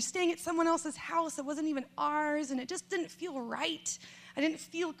houses, and we were staying at someone else's house that wasn't even ours, and it just didn't feel right. I didn't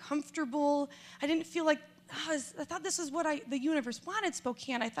feel comfortable. I didn't feel like, I thought this is what the universe wanted,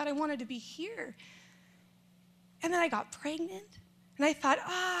 Spokane. I thought I wanted to be here. And then I got pregnant, and I thought,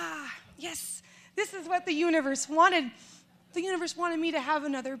 yes, this is what the universe wanted. The universe wanted me to have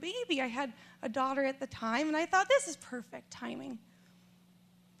another baby. I had a daughter at the time, and I thought, this is perfect timing.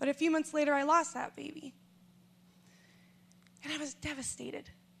 But a few months later, I lost that baby. And I was devastated,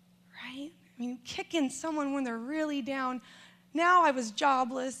 right? I mean, kicking someone when they're really down. Now I was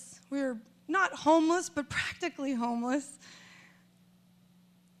jobless. We were not homeless, but practically homeless.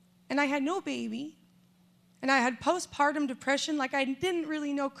 And I had no baby. And I had postpartum depression like I didn't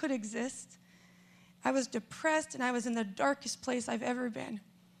really know could exist. I was depressed, and I was in the darkest place I've ever been.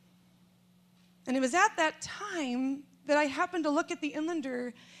 And it was at that time that I happened to look at the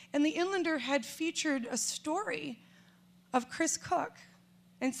Inlander, and the Inlander had featured a story of Chris Cook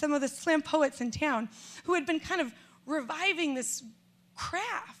and some of the slam poets in town who had been kind of reviving this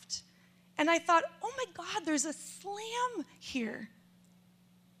craft. And I thought, oh my God, there's a slam here.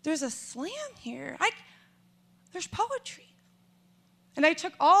 There's a slam here. There's poetry. And I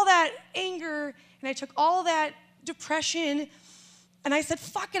took all that anger and I took all that depression and I said,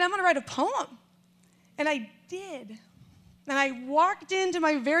 fuck it, I'm gonna write a poem. And I did. And I walked into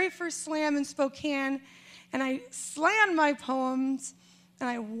my very first slam in Spokane and I slammed my poems and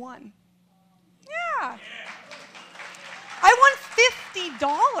I won. Yeah. I won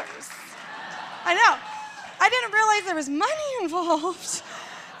 $50. I know. I didn't realize there was money involved.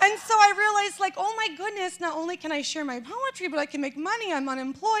 And so I realized, like, oh my goodness, not only can I share my poetry, but I can make money. I'm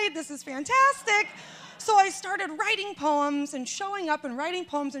unemployed. This is fantastic. So I started writing poems and showing up and writing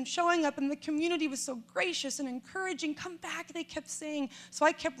poems and showing up, and the community was so gracious and encouraging. Come back, they kept saying. So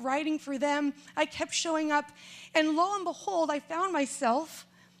I kept writing for them. I kept showing up. And lo and behold, I found myself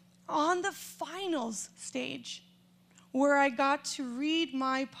on the finals stage, where I got to read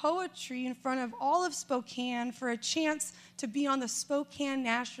my poetry in front of all of Spokane for a chance to be on the Spokane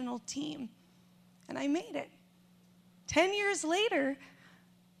national team. And I made it. 10 years later,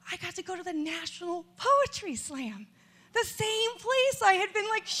 I got to go to the National Poetry Slam, the same place I had been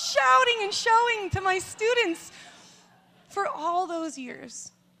like shouting and showing to my students for all those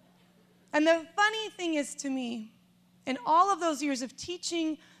years. And the funny thing is, to me, in all of those years of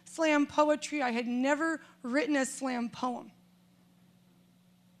teaching slam poetry, I had never written a slam poem.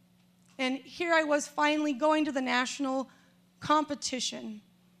 And here I was finally going to the national competition.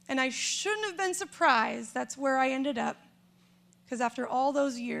 And I shouldn't have been surprised that's where I ended up. Because after all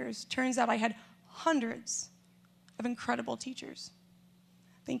those years, turns out I had hundreds of incredible teachers.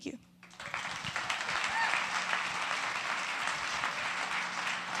 Thank you.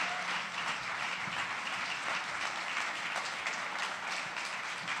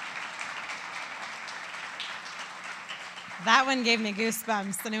 That one gave me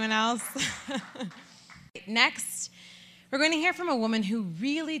goosebumps. Anyone else? Next, we're going to hear from a woman who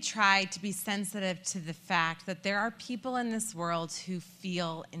really tried to be sensitive to the fact that there are people in this world who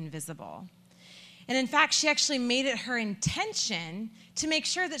feel invisible. And in fact, she actually made it her intention to make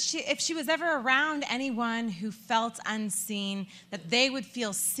sure that if she was ever around anyone who felt unseen, that they would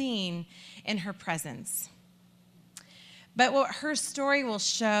feel seen in her presence. But what her story will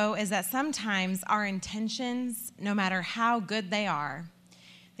show is that sometimes our intentions, no matter how good they are,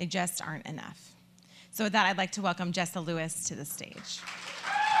 they just aren't enough. So with that, I'd like to welcome Jessa Lewis to the stage.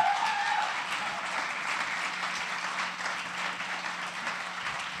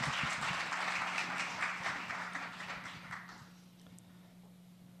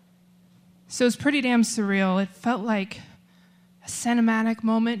 So it was pretty damn surreal. It felt like a cinematic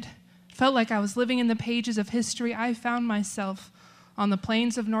moment. It felt like I was living in the pages of history. I found myself on the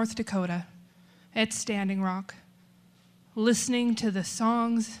plains of North Dakota at Standing Rock, listening to the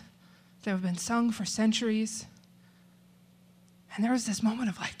songs that have been sung for centuries. And there was this moment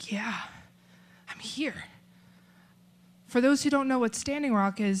of like, yeah, I'm here. For those who don't know what Standing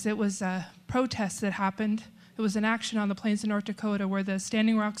Rock is, it was a protest that happened. It was an action on the plains of North Dakota where the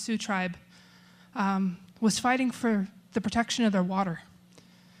Standing Rock Sioux tribe was fighting for the protection of their water.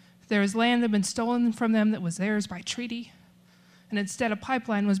 There was land that had been stolen from them that was theirs by treaty, and instead a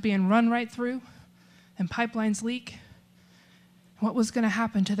pipeline was being run right through, and pipelines leak. What was going to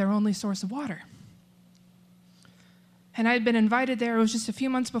happen to their only source of water? And I had been invited there. It was just a few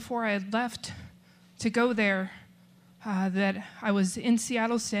months before I had left to go there that I was in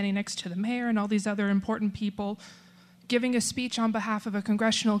Seattle standing next to the mayor and all these other important people giving a speech on behalf of a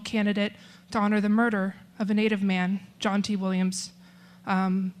congressional candidate to honor the murder of a Native man, John T. Williams.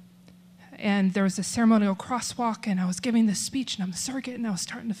 And there was a ceremonial crosswalk, and I was giving this speech, and I'm the surrogate, and I was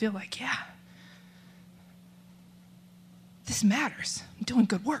starting to feel like, yeah, this matters. I'm doing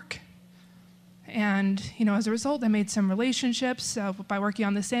good work. And, as a result, I made some relationships by working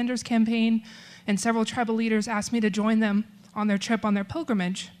on the Sanders campaign, and several tribal leaders asked me to join them on their trip, on their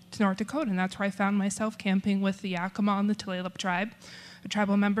pilgrimage to North Dakota, and that's where I found myself camping with the Yakima and the Tulalip tribe, the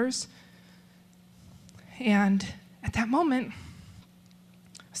tribal members. And at that moment,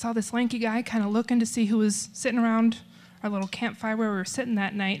 I saw this lanky guy kind of looking to see who was sitting around our little campfire where we were sitting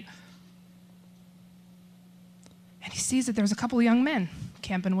that night. And he sees that there's a couple of young men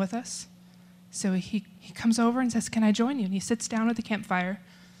camping with us. So he comes over and says, "Can I join you?" And he sits down at the campfire.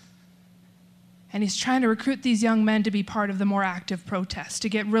 And he's trying to recruit these young men to be part of the more active protest, to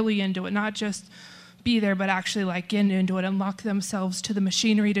get really into it, not just be there, but actually get into it and lock themselves to the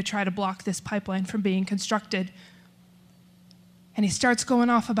machinery to try to block this pipeline from being constructed. And he starts going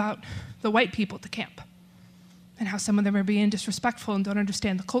off about the white people at the camp. and how some of them are being disrespectful and don't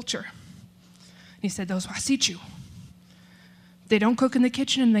understand the culture. And he said, those Wasichu, they don't cook in the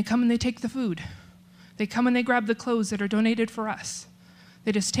kitchen and they come and they take the food. They come and they grab the clothes that are donated for us.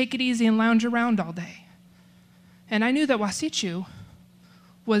 They just take it easy and lounge around all day. And I knew that Wasichu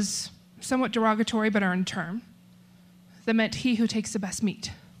was somewhat derogatory but earned term that meant he who takes the best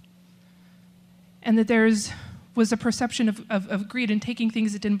meat. And that was a perception of greed and taking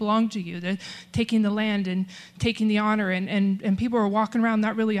things that didn't belong to you, taking the land and taking the honor, and people were walking around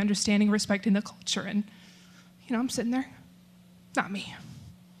not really understanding, respecting the culture. And, I'm sitting there, not me.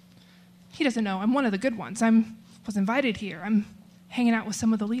 He doesn't know I'm one of the good ones. Was invited here. I'm hanging out with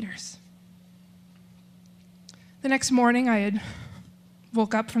some of the leaders. The next morning, I had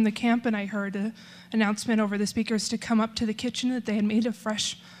woke up from the camp and I heard an announcement over the speakers to come up to the kitchen that they had made a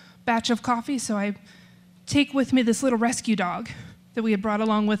fresh batch of coffee. So I take with me this little rescue dog that we had brought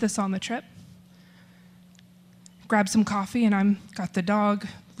along with us on the trip. Grab some coffee, and I'm got the dog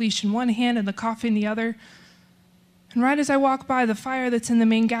leash in one hand and the coffee in the other. And right as I walk by the fire that's in the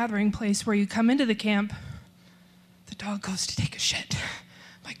main gathering place where you come into the camp, the dog goes to take a shit.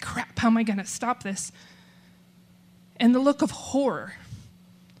 I'm like, crap, how am I going to stop this? And the look of horror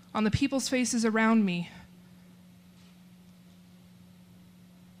on the people's faces around me,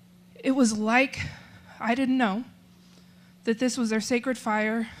 it was like I didn't know that this was their sacred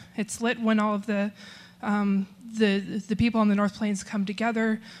fire. It's lit when all of the people on the North Plains come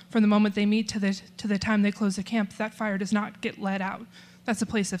together. From the moment they meet to the time they close the camp, that fire does not get let out. That's a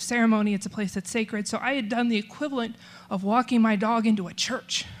place of ceremony. It's a place that's sacred. So I had done the equivalent of walking my dog into a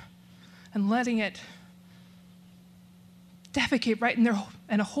church and letting it defecate right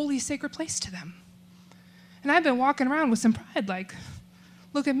in a holy, sacred place to them. And I've been walking around with some pride, like,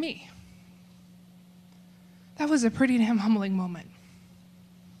 look at me. That was a pretty damn humbling moment.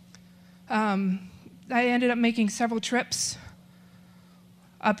 I ended up making several trips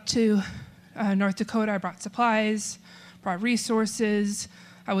up to North Dakota. I brought supplies, brought resources.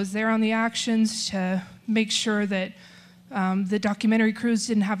 I was there on the actions to make sure that the documentary crews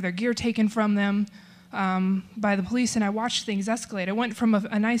didn't have their gear taken from them by the police, and I watched things escalate. I went from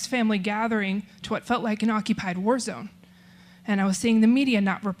a nice family gathering to what felt like an occupied war zone. And I was seeing the media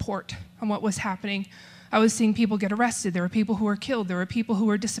not report on what was happening. I was seeing people get arrested. There were people who were killed. There were people who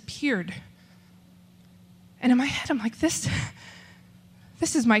were disappeared. And in my head, I'm like, this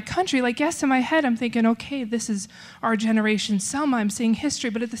is my country. Like, yes, in my head, I'm thinking, okay, this is our generation, Selma. I'm seeing history.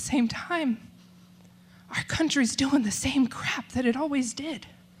 But at the same time, our country's doing the same crap that it always did.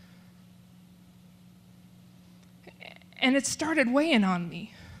 And it started weighing on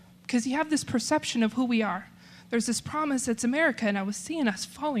me because you have this perception of who we are. There's this promise it's America, and I was seeing us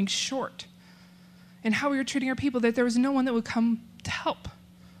falling short in how we were treating our people, that there was no one that would come to help.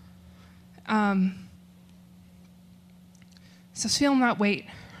 So I was feeling that weight.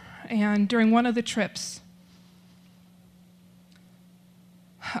 And during one of the trips,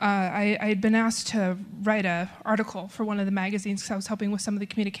 I had been asked to write an article for one of the magazines because I was helping with some of the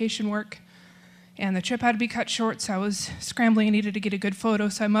communication work. And the trip had to be cut short, so I was scrambling and needed to get a good photo.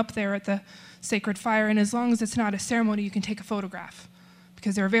 So I'm up there at the sacred fire, and as long as it's not a ceremony, you can take a photograph.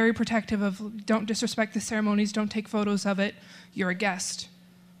 Because they're very protective of, don't disrespect the ceremonies, don't take photos of it, you're a guest.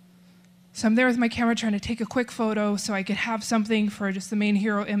 So I'm there with my camera trying to take a quick photo so I could have something for just the main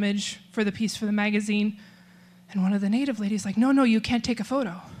hero image for the piece for the magazine. And one of the native ladies like, no, you can't take a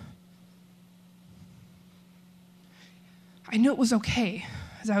photo. I knew it was okay.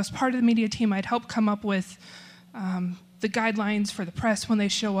 As I was part of the media team, I'd helped come up with the guidelines for the press when they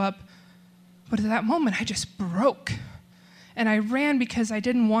show up. But at that moment, I just broke. And I ran because I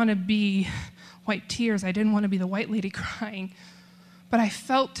didn't want to be white tears. I didn't want to be the white lady crying. But I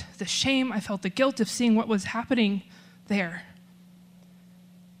felt the shame. I felt the guilt of seeing what was happening there.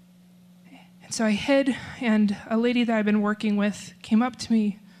 And so I hid, and a lady that I've been working with came up to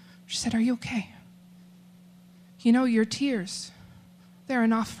me. She said, "Are you okay? You know, your tears, they're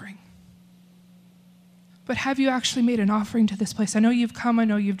an offering. But have you actually made an offering to this place? I know you've come, I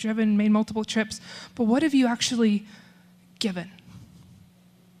know you've driven, made multiple trips, but what have you actually given?"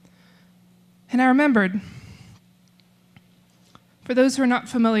 And I remembered, for those who are not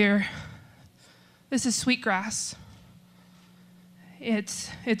familiar, this is sweetgrass. It's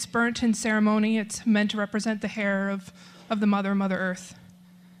burnt in ceremony. It's meant to represent the hair of the Mother Earth.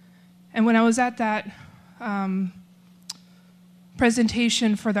 And when I was at that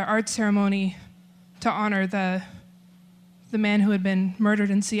presentation for the art ceremony to honor the man who had been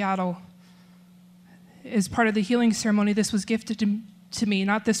murdered in Seattle, as part of the healing ceremony, this was gifted to me,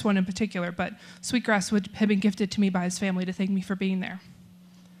 not this one in particular, but sweetgrass had been gifted to me by his family to thank me for being there.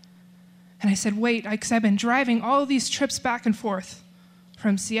 And I said, wait, because I've been driving all these trips back and forth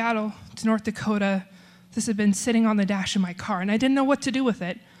from Seattle to North Dakota. This had been sitting on the dash of my car, and I didn't know what to do with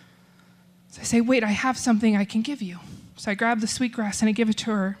it. So I say, wait, I have something I can give you. So I grab the sweetgrass and I give it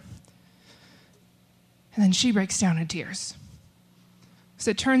to her. And then she breaks down in tears.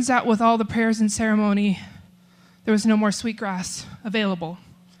 So it turns out with all the prayers and ceremony, there was no more sweetgrass available.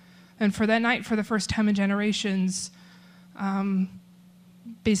 And for that night, for the first time in generations,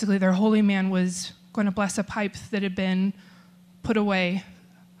 basically their holy man was going to bless a pipe that had been put away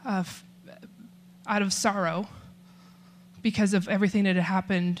out of sorrow because of everything that had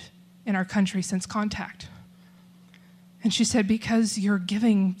happened in our country since contact. And she said, because you're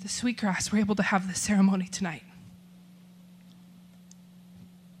giving the sweetgrass, we're able to have this ceremony tonight.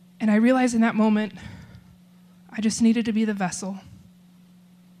 And I realized in that moment, I just needed to be the vessel.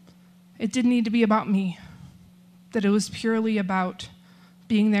 It didn't need to be about me, that it was purely about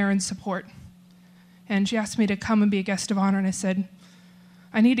being there in support. And she asked me to come and be a guest of honor, and I said,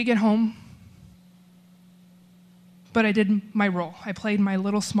 I need to get home. But I did my role. I played my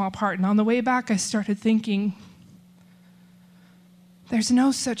little small part. And on the way back, I started thinking, there's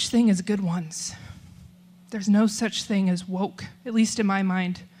no such thing as good ones. There's no such thing as woke, at least in my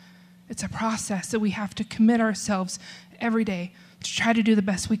mind. It's a process that we have to commit ourselves every day to try to do the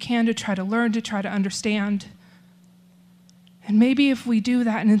best we can, to try to learn, to try to understand. And maybe if we do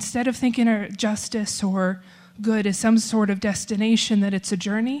that, and instead of thinking our justice or good as some sort of destination, that it's a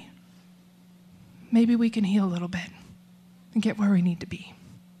journey, maybe we can heal a little bit and get where we need to be.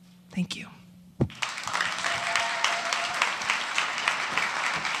 Thank you.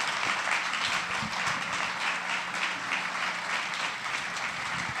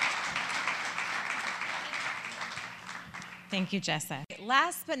 Thank you, Jessa.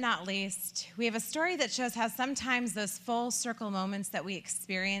 Last but not least, we have a story that shows how sometimes those full circle moments that we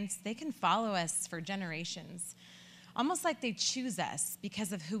experience, they can follow us for generations, almost like they choose us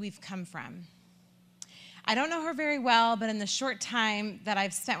because of who we've come from. I don't know her very well, but in the short time that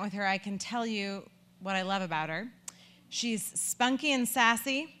I've spent with her, I can tell you what I love about her. She's spunky and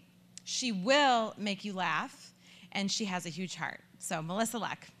sassy. She will make you laugh, and she has a huge heart. So, Melissa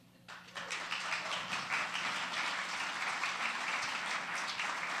Luck.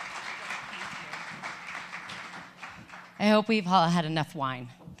 I hope we've all had enough wine.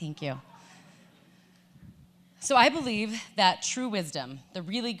 Thank you. So I believe that true wisdom, the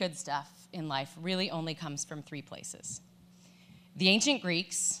really good stuff in life, really only comes from three places: the ancient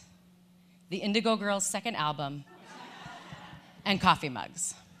Greeks, the Indigo Girls' second album, and coffee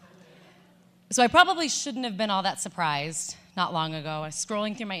mugs. So I probably shouldn't have been all that surprised not long ago. I was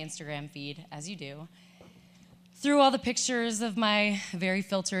scrolling through my Instagram feed, as you do, through all the pictures of my very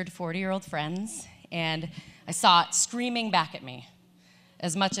filtered 40-year-old friends, and I saw it screaming back at me,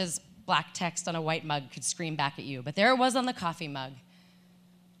 as much as black text on a white mug could scream back at you. But there it was on the coffee mug.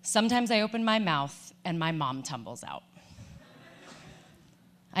 Sometimes I open my mouth and my mom tumbles out.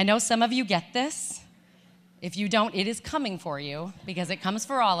 I know some of you get this. If you don't, it is coming for you, because it comes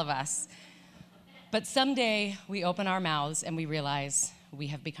for all of us. But someday we open our mouths and we realize we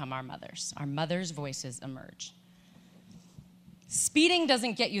have become our mothers. Our mothers' voices emerge. Speeding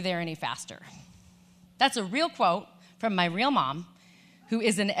doesn't get you there any faster. That's a real quote from my real mom, who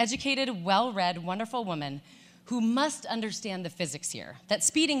is an educated, well-read, wonderful woman who must understand the physics here, that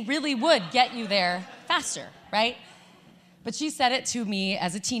speeding really would get you there faster, right? But she said it to me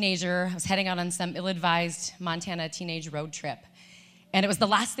as a teenager. I was heading out on some ill-advised Montana teenage road trip, and it was the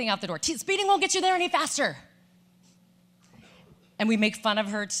last thing out the door. Speeding won't get you there any faster. And we make fun of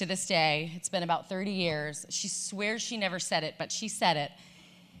her to this day. It's been about 30 years. She swears she never said it, but she said it.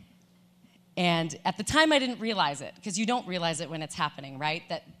 And at the time, I didn't realize it, because you don't realize it when it's happening, right?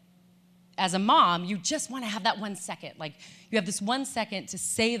 That as a mom, you just want to have that 1 second. Like, you have this 1 second to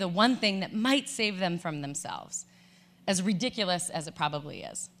say the one thing that might save them from themselves, as ridiculous as it probably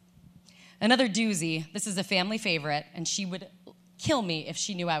is. Another doozy, this is a family favorite, and she would kill me if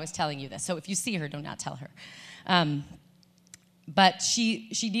she knew I was telling you this. So if you see her, do not tell her. But she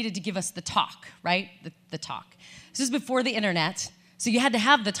needed to give us the talk, right? The talk. This is before the internet. So you had to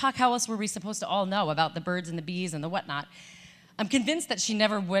have the talk. How else were we supposed to all know about the birds and the bees and the whatnot? I'm convinced that she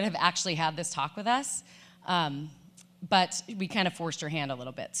never would have actually had this talk with us, but we kind of forced her hand a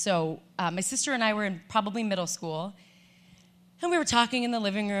little bit. So my sister and I were in probably middle school, and we were talking in the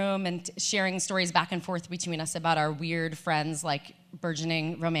living room and sharing stories back and forth between us about our weird friends, like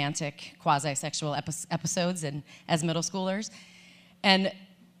burgeoning romantic, quasi-sexual episodes as middle schoolers. And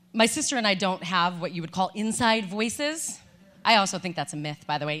my sister and I don't have what you would call inside voices. I also think that's a myth,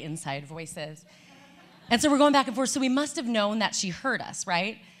 by the way, inside voices. And so we're going back and forth. So we must have known that she heard us,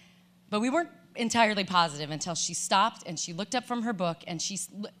 right? But we weren't entirely positive until she stopped and she looked up from her book, and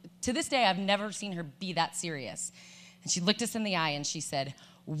to this day, I've never seen her be that serious. And she looked us in the eye and she said,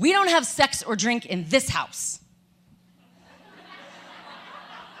 "We don't have sex or drink in this house."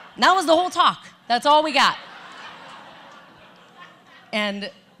 And that was the whole talk. That's all we got.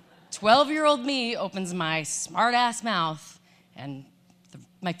 And 12-year-old me opens my smart-ass mouth, and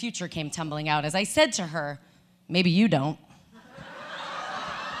my future came tumbling out as I said to her, "Maybe you don't."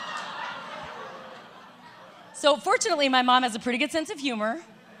 So fortunately, my mom has a pretty good sense of humor,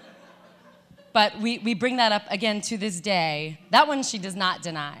 but we bring that up again to this day. That one she does not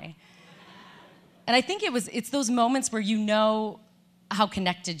deny. And I think it's those moments where you know how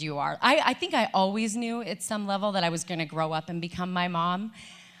connected you are. I think I always knew at some level that I was gonna grow up and become my mom.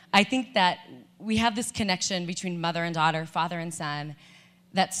 I think that we have this connection between mother and daughter, father and son,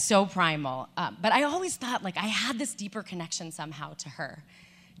 that's so primal. But I always thought like I had this deeper connection somehow to her,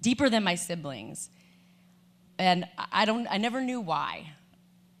 deeper than my siblings. And I never knew why.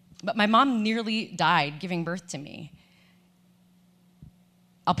 But my mom nearly died giving birth to me.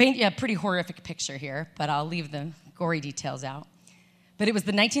 I'll paint you a pretty horrific picture here, but I'll leave the gory details out. But it was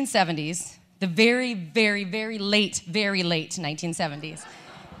the 1970s, the very, very, very late 1970s.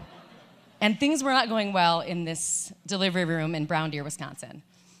 And things were not going well in this delivery room in Brown Deer, Wisconsin.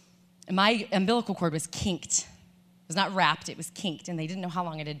 And my umbilical cord was kinked. It was not wrapped, it was kinked, and they didn't know how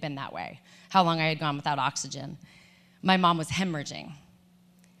long it had been that way, how long I had gone without oxygen. My mom was hemorrhaging.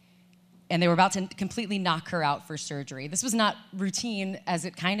 And they were about to completely knock her out for surgery. This was not routine as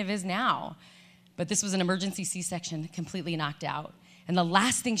it kind of is now, but this was an emergency C-section, completely knocked out. And the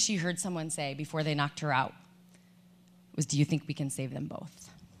last thing she heard someone say before they knocked her out was, "Do you think we can save them both?"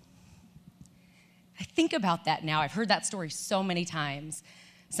 I think about that now. I've heard that story so many times.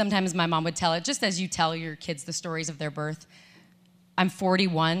 Sometimes my mom would tell it, just as you tell your kids the stories of their birth. I'm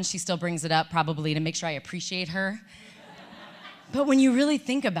 41. She still brings it up probably to make sure I appreciate her. But when you really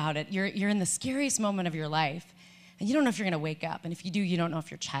think about it, you're in the scariest moment of your life, and you don't know if you're going to wake up. And if you do, you don't know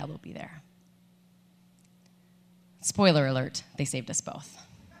if your child will be there. Spoiler alert, they saved us both.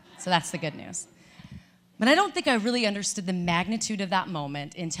 So that's the good news. But I don't think I really understood the magnitude of that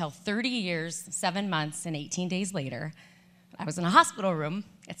moment until 30 years, 7 months, and 18 days later. I was in a hospital room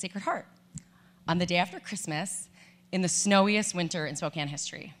at Sacred Heart on the day after Christmas in the snowiest winter in Spokane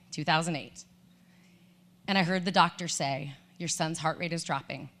history, 2008. And I heard the doctor say, "Your son's heart rate is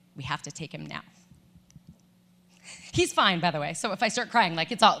dropping. We have to take him now." He's fine, by the way. So if I start crying,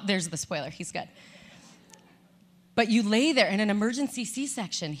 there's the spoiler. He's good. But you lay there in an emergency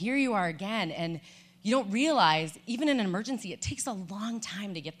C-section. Here you are again, and you don't realize, even in an emergency, it takes a long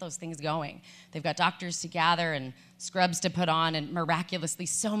time to get those things going. They've got doctors to gather and scrubs to put on and miraculously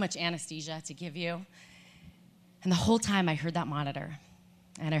so much anesthesia to give you. And the whole time I heard that monitor,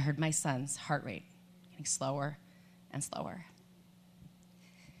 and I heard my son's heart rate getting slower and slower.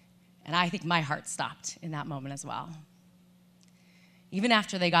 And I think my heart stopped in that moment as well. Even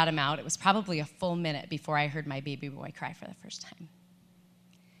after they got him out, it was probably a full minute before I heard my baby boy cry for the first time.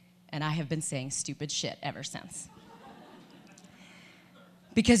 And I have been saying stupid shit ever since.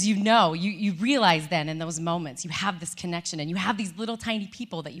 Because you realize then in those moments, you have this connection and you have these little tiny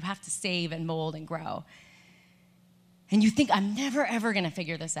people that you have to save and mold and grow. And you think, I'm never, ever gonna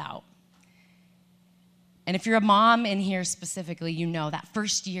figure this out. And if you're a mom in here specifically, you know that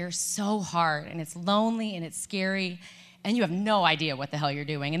first year is so hard and it's lonely and it's scary and you have no idea what the hell you're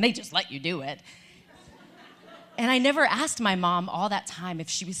doing and they just let you do it. And I never asked my mom all that time if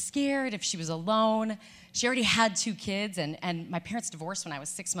she was scared, if she was alone. She already had 2 kids, and my parents divorced when I was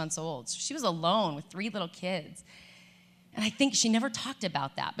 6 months old. So she was alone with 3 little kids. And I think she never talked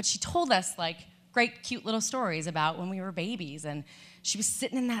about that, but she told us great, cute little stories about when we were babies. And she was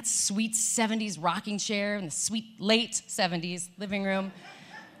sitting in that sweet 70s rocking chair in the sweet late 70s living room,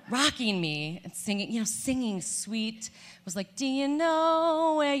 rocking me and singing sweet. It was like, "Do you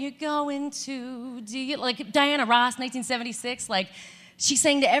know where you're going to? Do you," like Diana Ross, 1976, she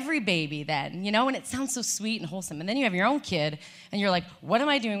sang to every baby then, and it sounds so sweet and wholesome. And then you have your own kid, and you're like, what am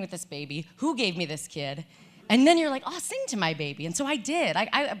I doing with this baby? Who gave me this kid? And then you're like, oh, sing to my baby. And so I did.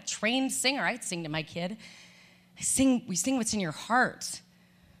 I'm a trained singer. I sing to my kid. We sing what's in your heart.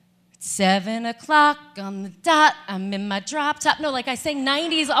 It's 7 o'clock on the dot. I'm in my drop top. No, I sang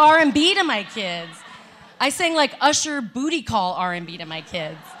 90s R&B to my kids. I sang Usher booty call R&B to my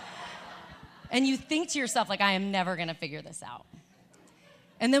kids. And you think to yourself, I am never gonna figure this out.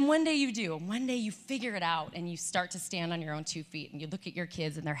 And then one day you do. One day you figure it out and you start to stand on your own 2 feet and you look at your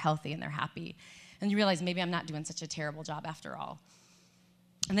kids and they're healthy and they're happy. And you realize maybe I'm not doing such a terrible job after all.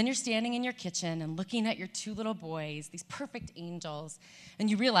 And then you're standing in your kitchen and looking at your 2 little boys, these perfect angels, and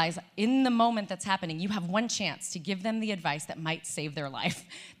you realize in the moment that's happening, you have one chance to give them the advice that might save their life,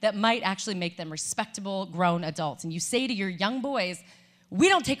 that might actually make them respectable, grown adults. And you say to your young boys, we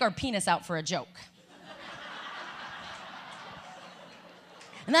don't take our penis out for a joke.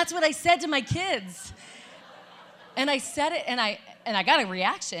 And that's what I said to my kids. And I said it, and I got a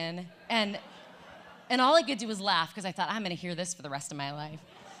reaction, and all I could do was laugh, because I thought, I'm gonna hear this for the rest of my life.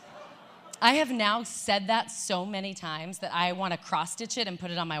 I have now said that so many times that I want to cross-stitch it and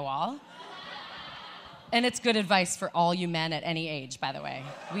put it on my wall. And it's good advice for all you men at any age, by the way.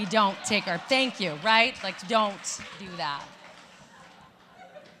 We don't take our, thank you, right? Like, don't do that.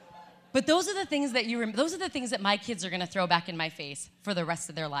 But those are the things that those are the things that my kids are gonna throw back in my face for the rest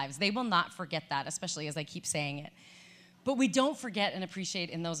of their lives. They will not forget that, especially as I keep saying it. But we don't forget and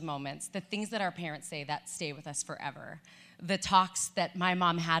appreciate in those moments the things that our parents say that stay with us forever. The talks that my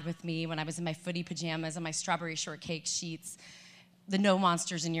mom had with me when I was in my footy pajamas and my strawberry shortcake sheets, the no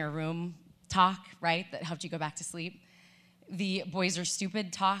monsters in your room talk, right, that helped you go back to sleep. The boys are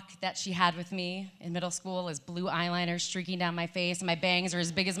stupid talk that she had with me in middle school as blue eyeliner streaking down my face and my bangs are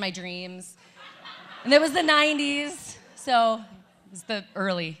as big as my dreams. And it was the 90s, so it was the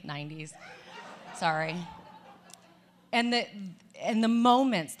early 90s. Sorry. And the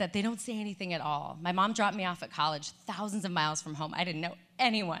moments that they don't say anything at all. My mom dropped me off at college thousands of miles from home. I didn't know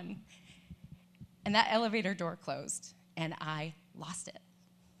anyone. And that elevator door closed, and I lost it.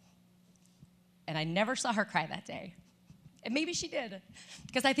 And I never saw her cry that day. And maybe she did,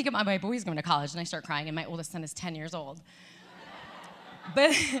 because I think about my boys going to college, and I start crying, and my oldest son is 10 years old.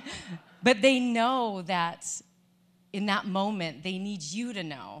 But they know that in that moment, they need you to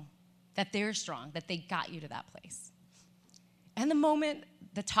know that they're strong, that they got you to that place. And the moment,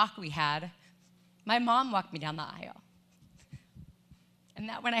 the talk we had, my mom walked me down the aisle. And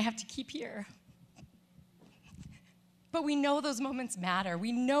that one I have to keep here. But we know those moments matter.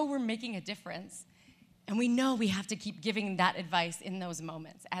 We know we're making a difference. And we know we have to keep giving that advice in those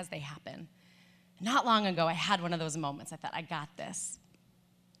moments as they happen. Not long ago, I had one of those moments. I thought, I got this.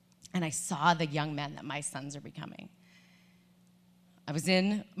 And I saw the young men that my sons are becoming. I was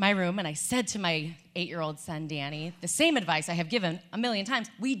in my room, and I said to my 8-year-old son, Danny, the same advice I have given a million times.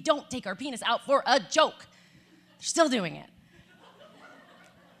 We don't take our penis out for a joke. They're still doing it.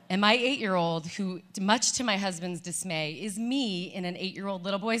 And my 8-year-old, who, much to my husband's dismay, is me in an 8-year-old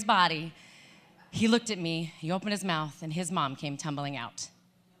little boy's body, he looked at me, he opened his mouth, and his mom came tumbling out.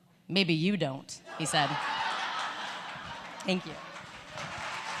 Maybe you don't, he said. Thank you.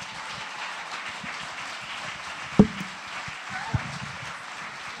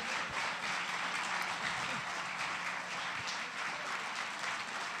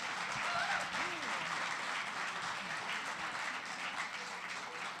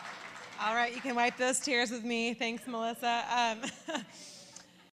 All right, you can wipe those tears with me. Thanks, Melissa.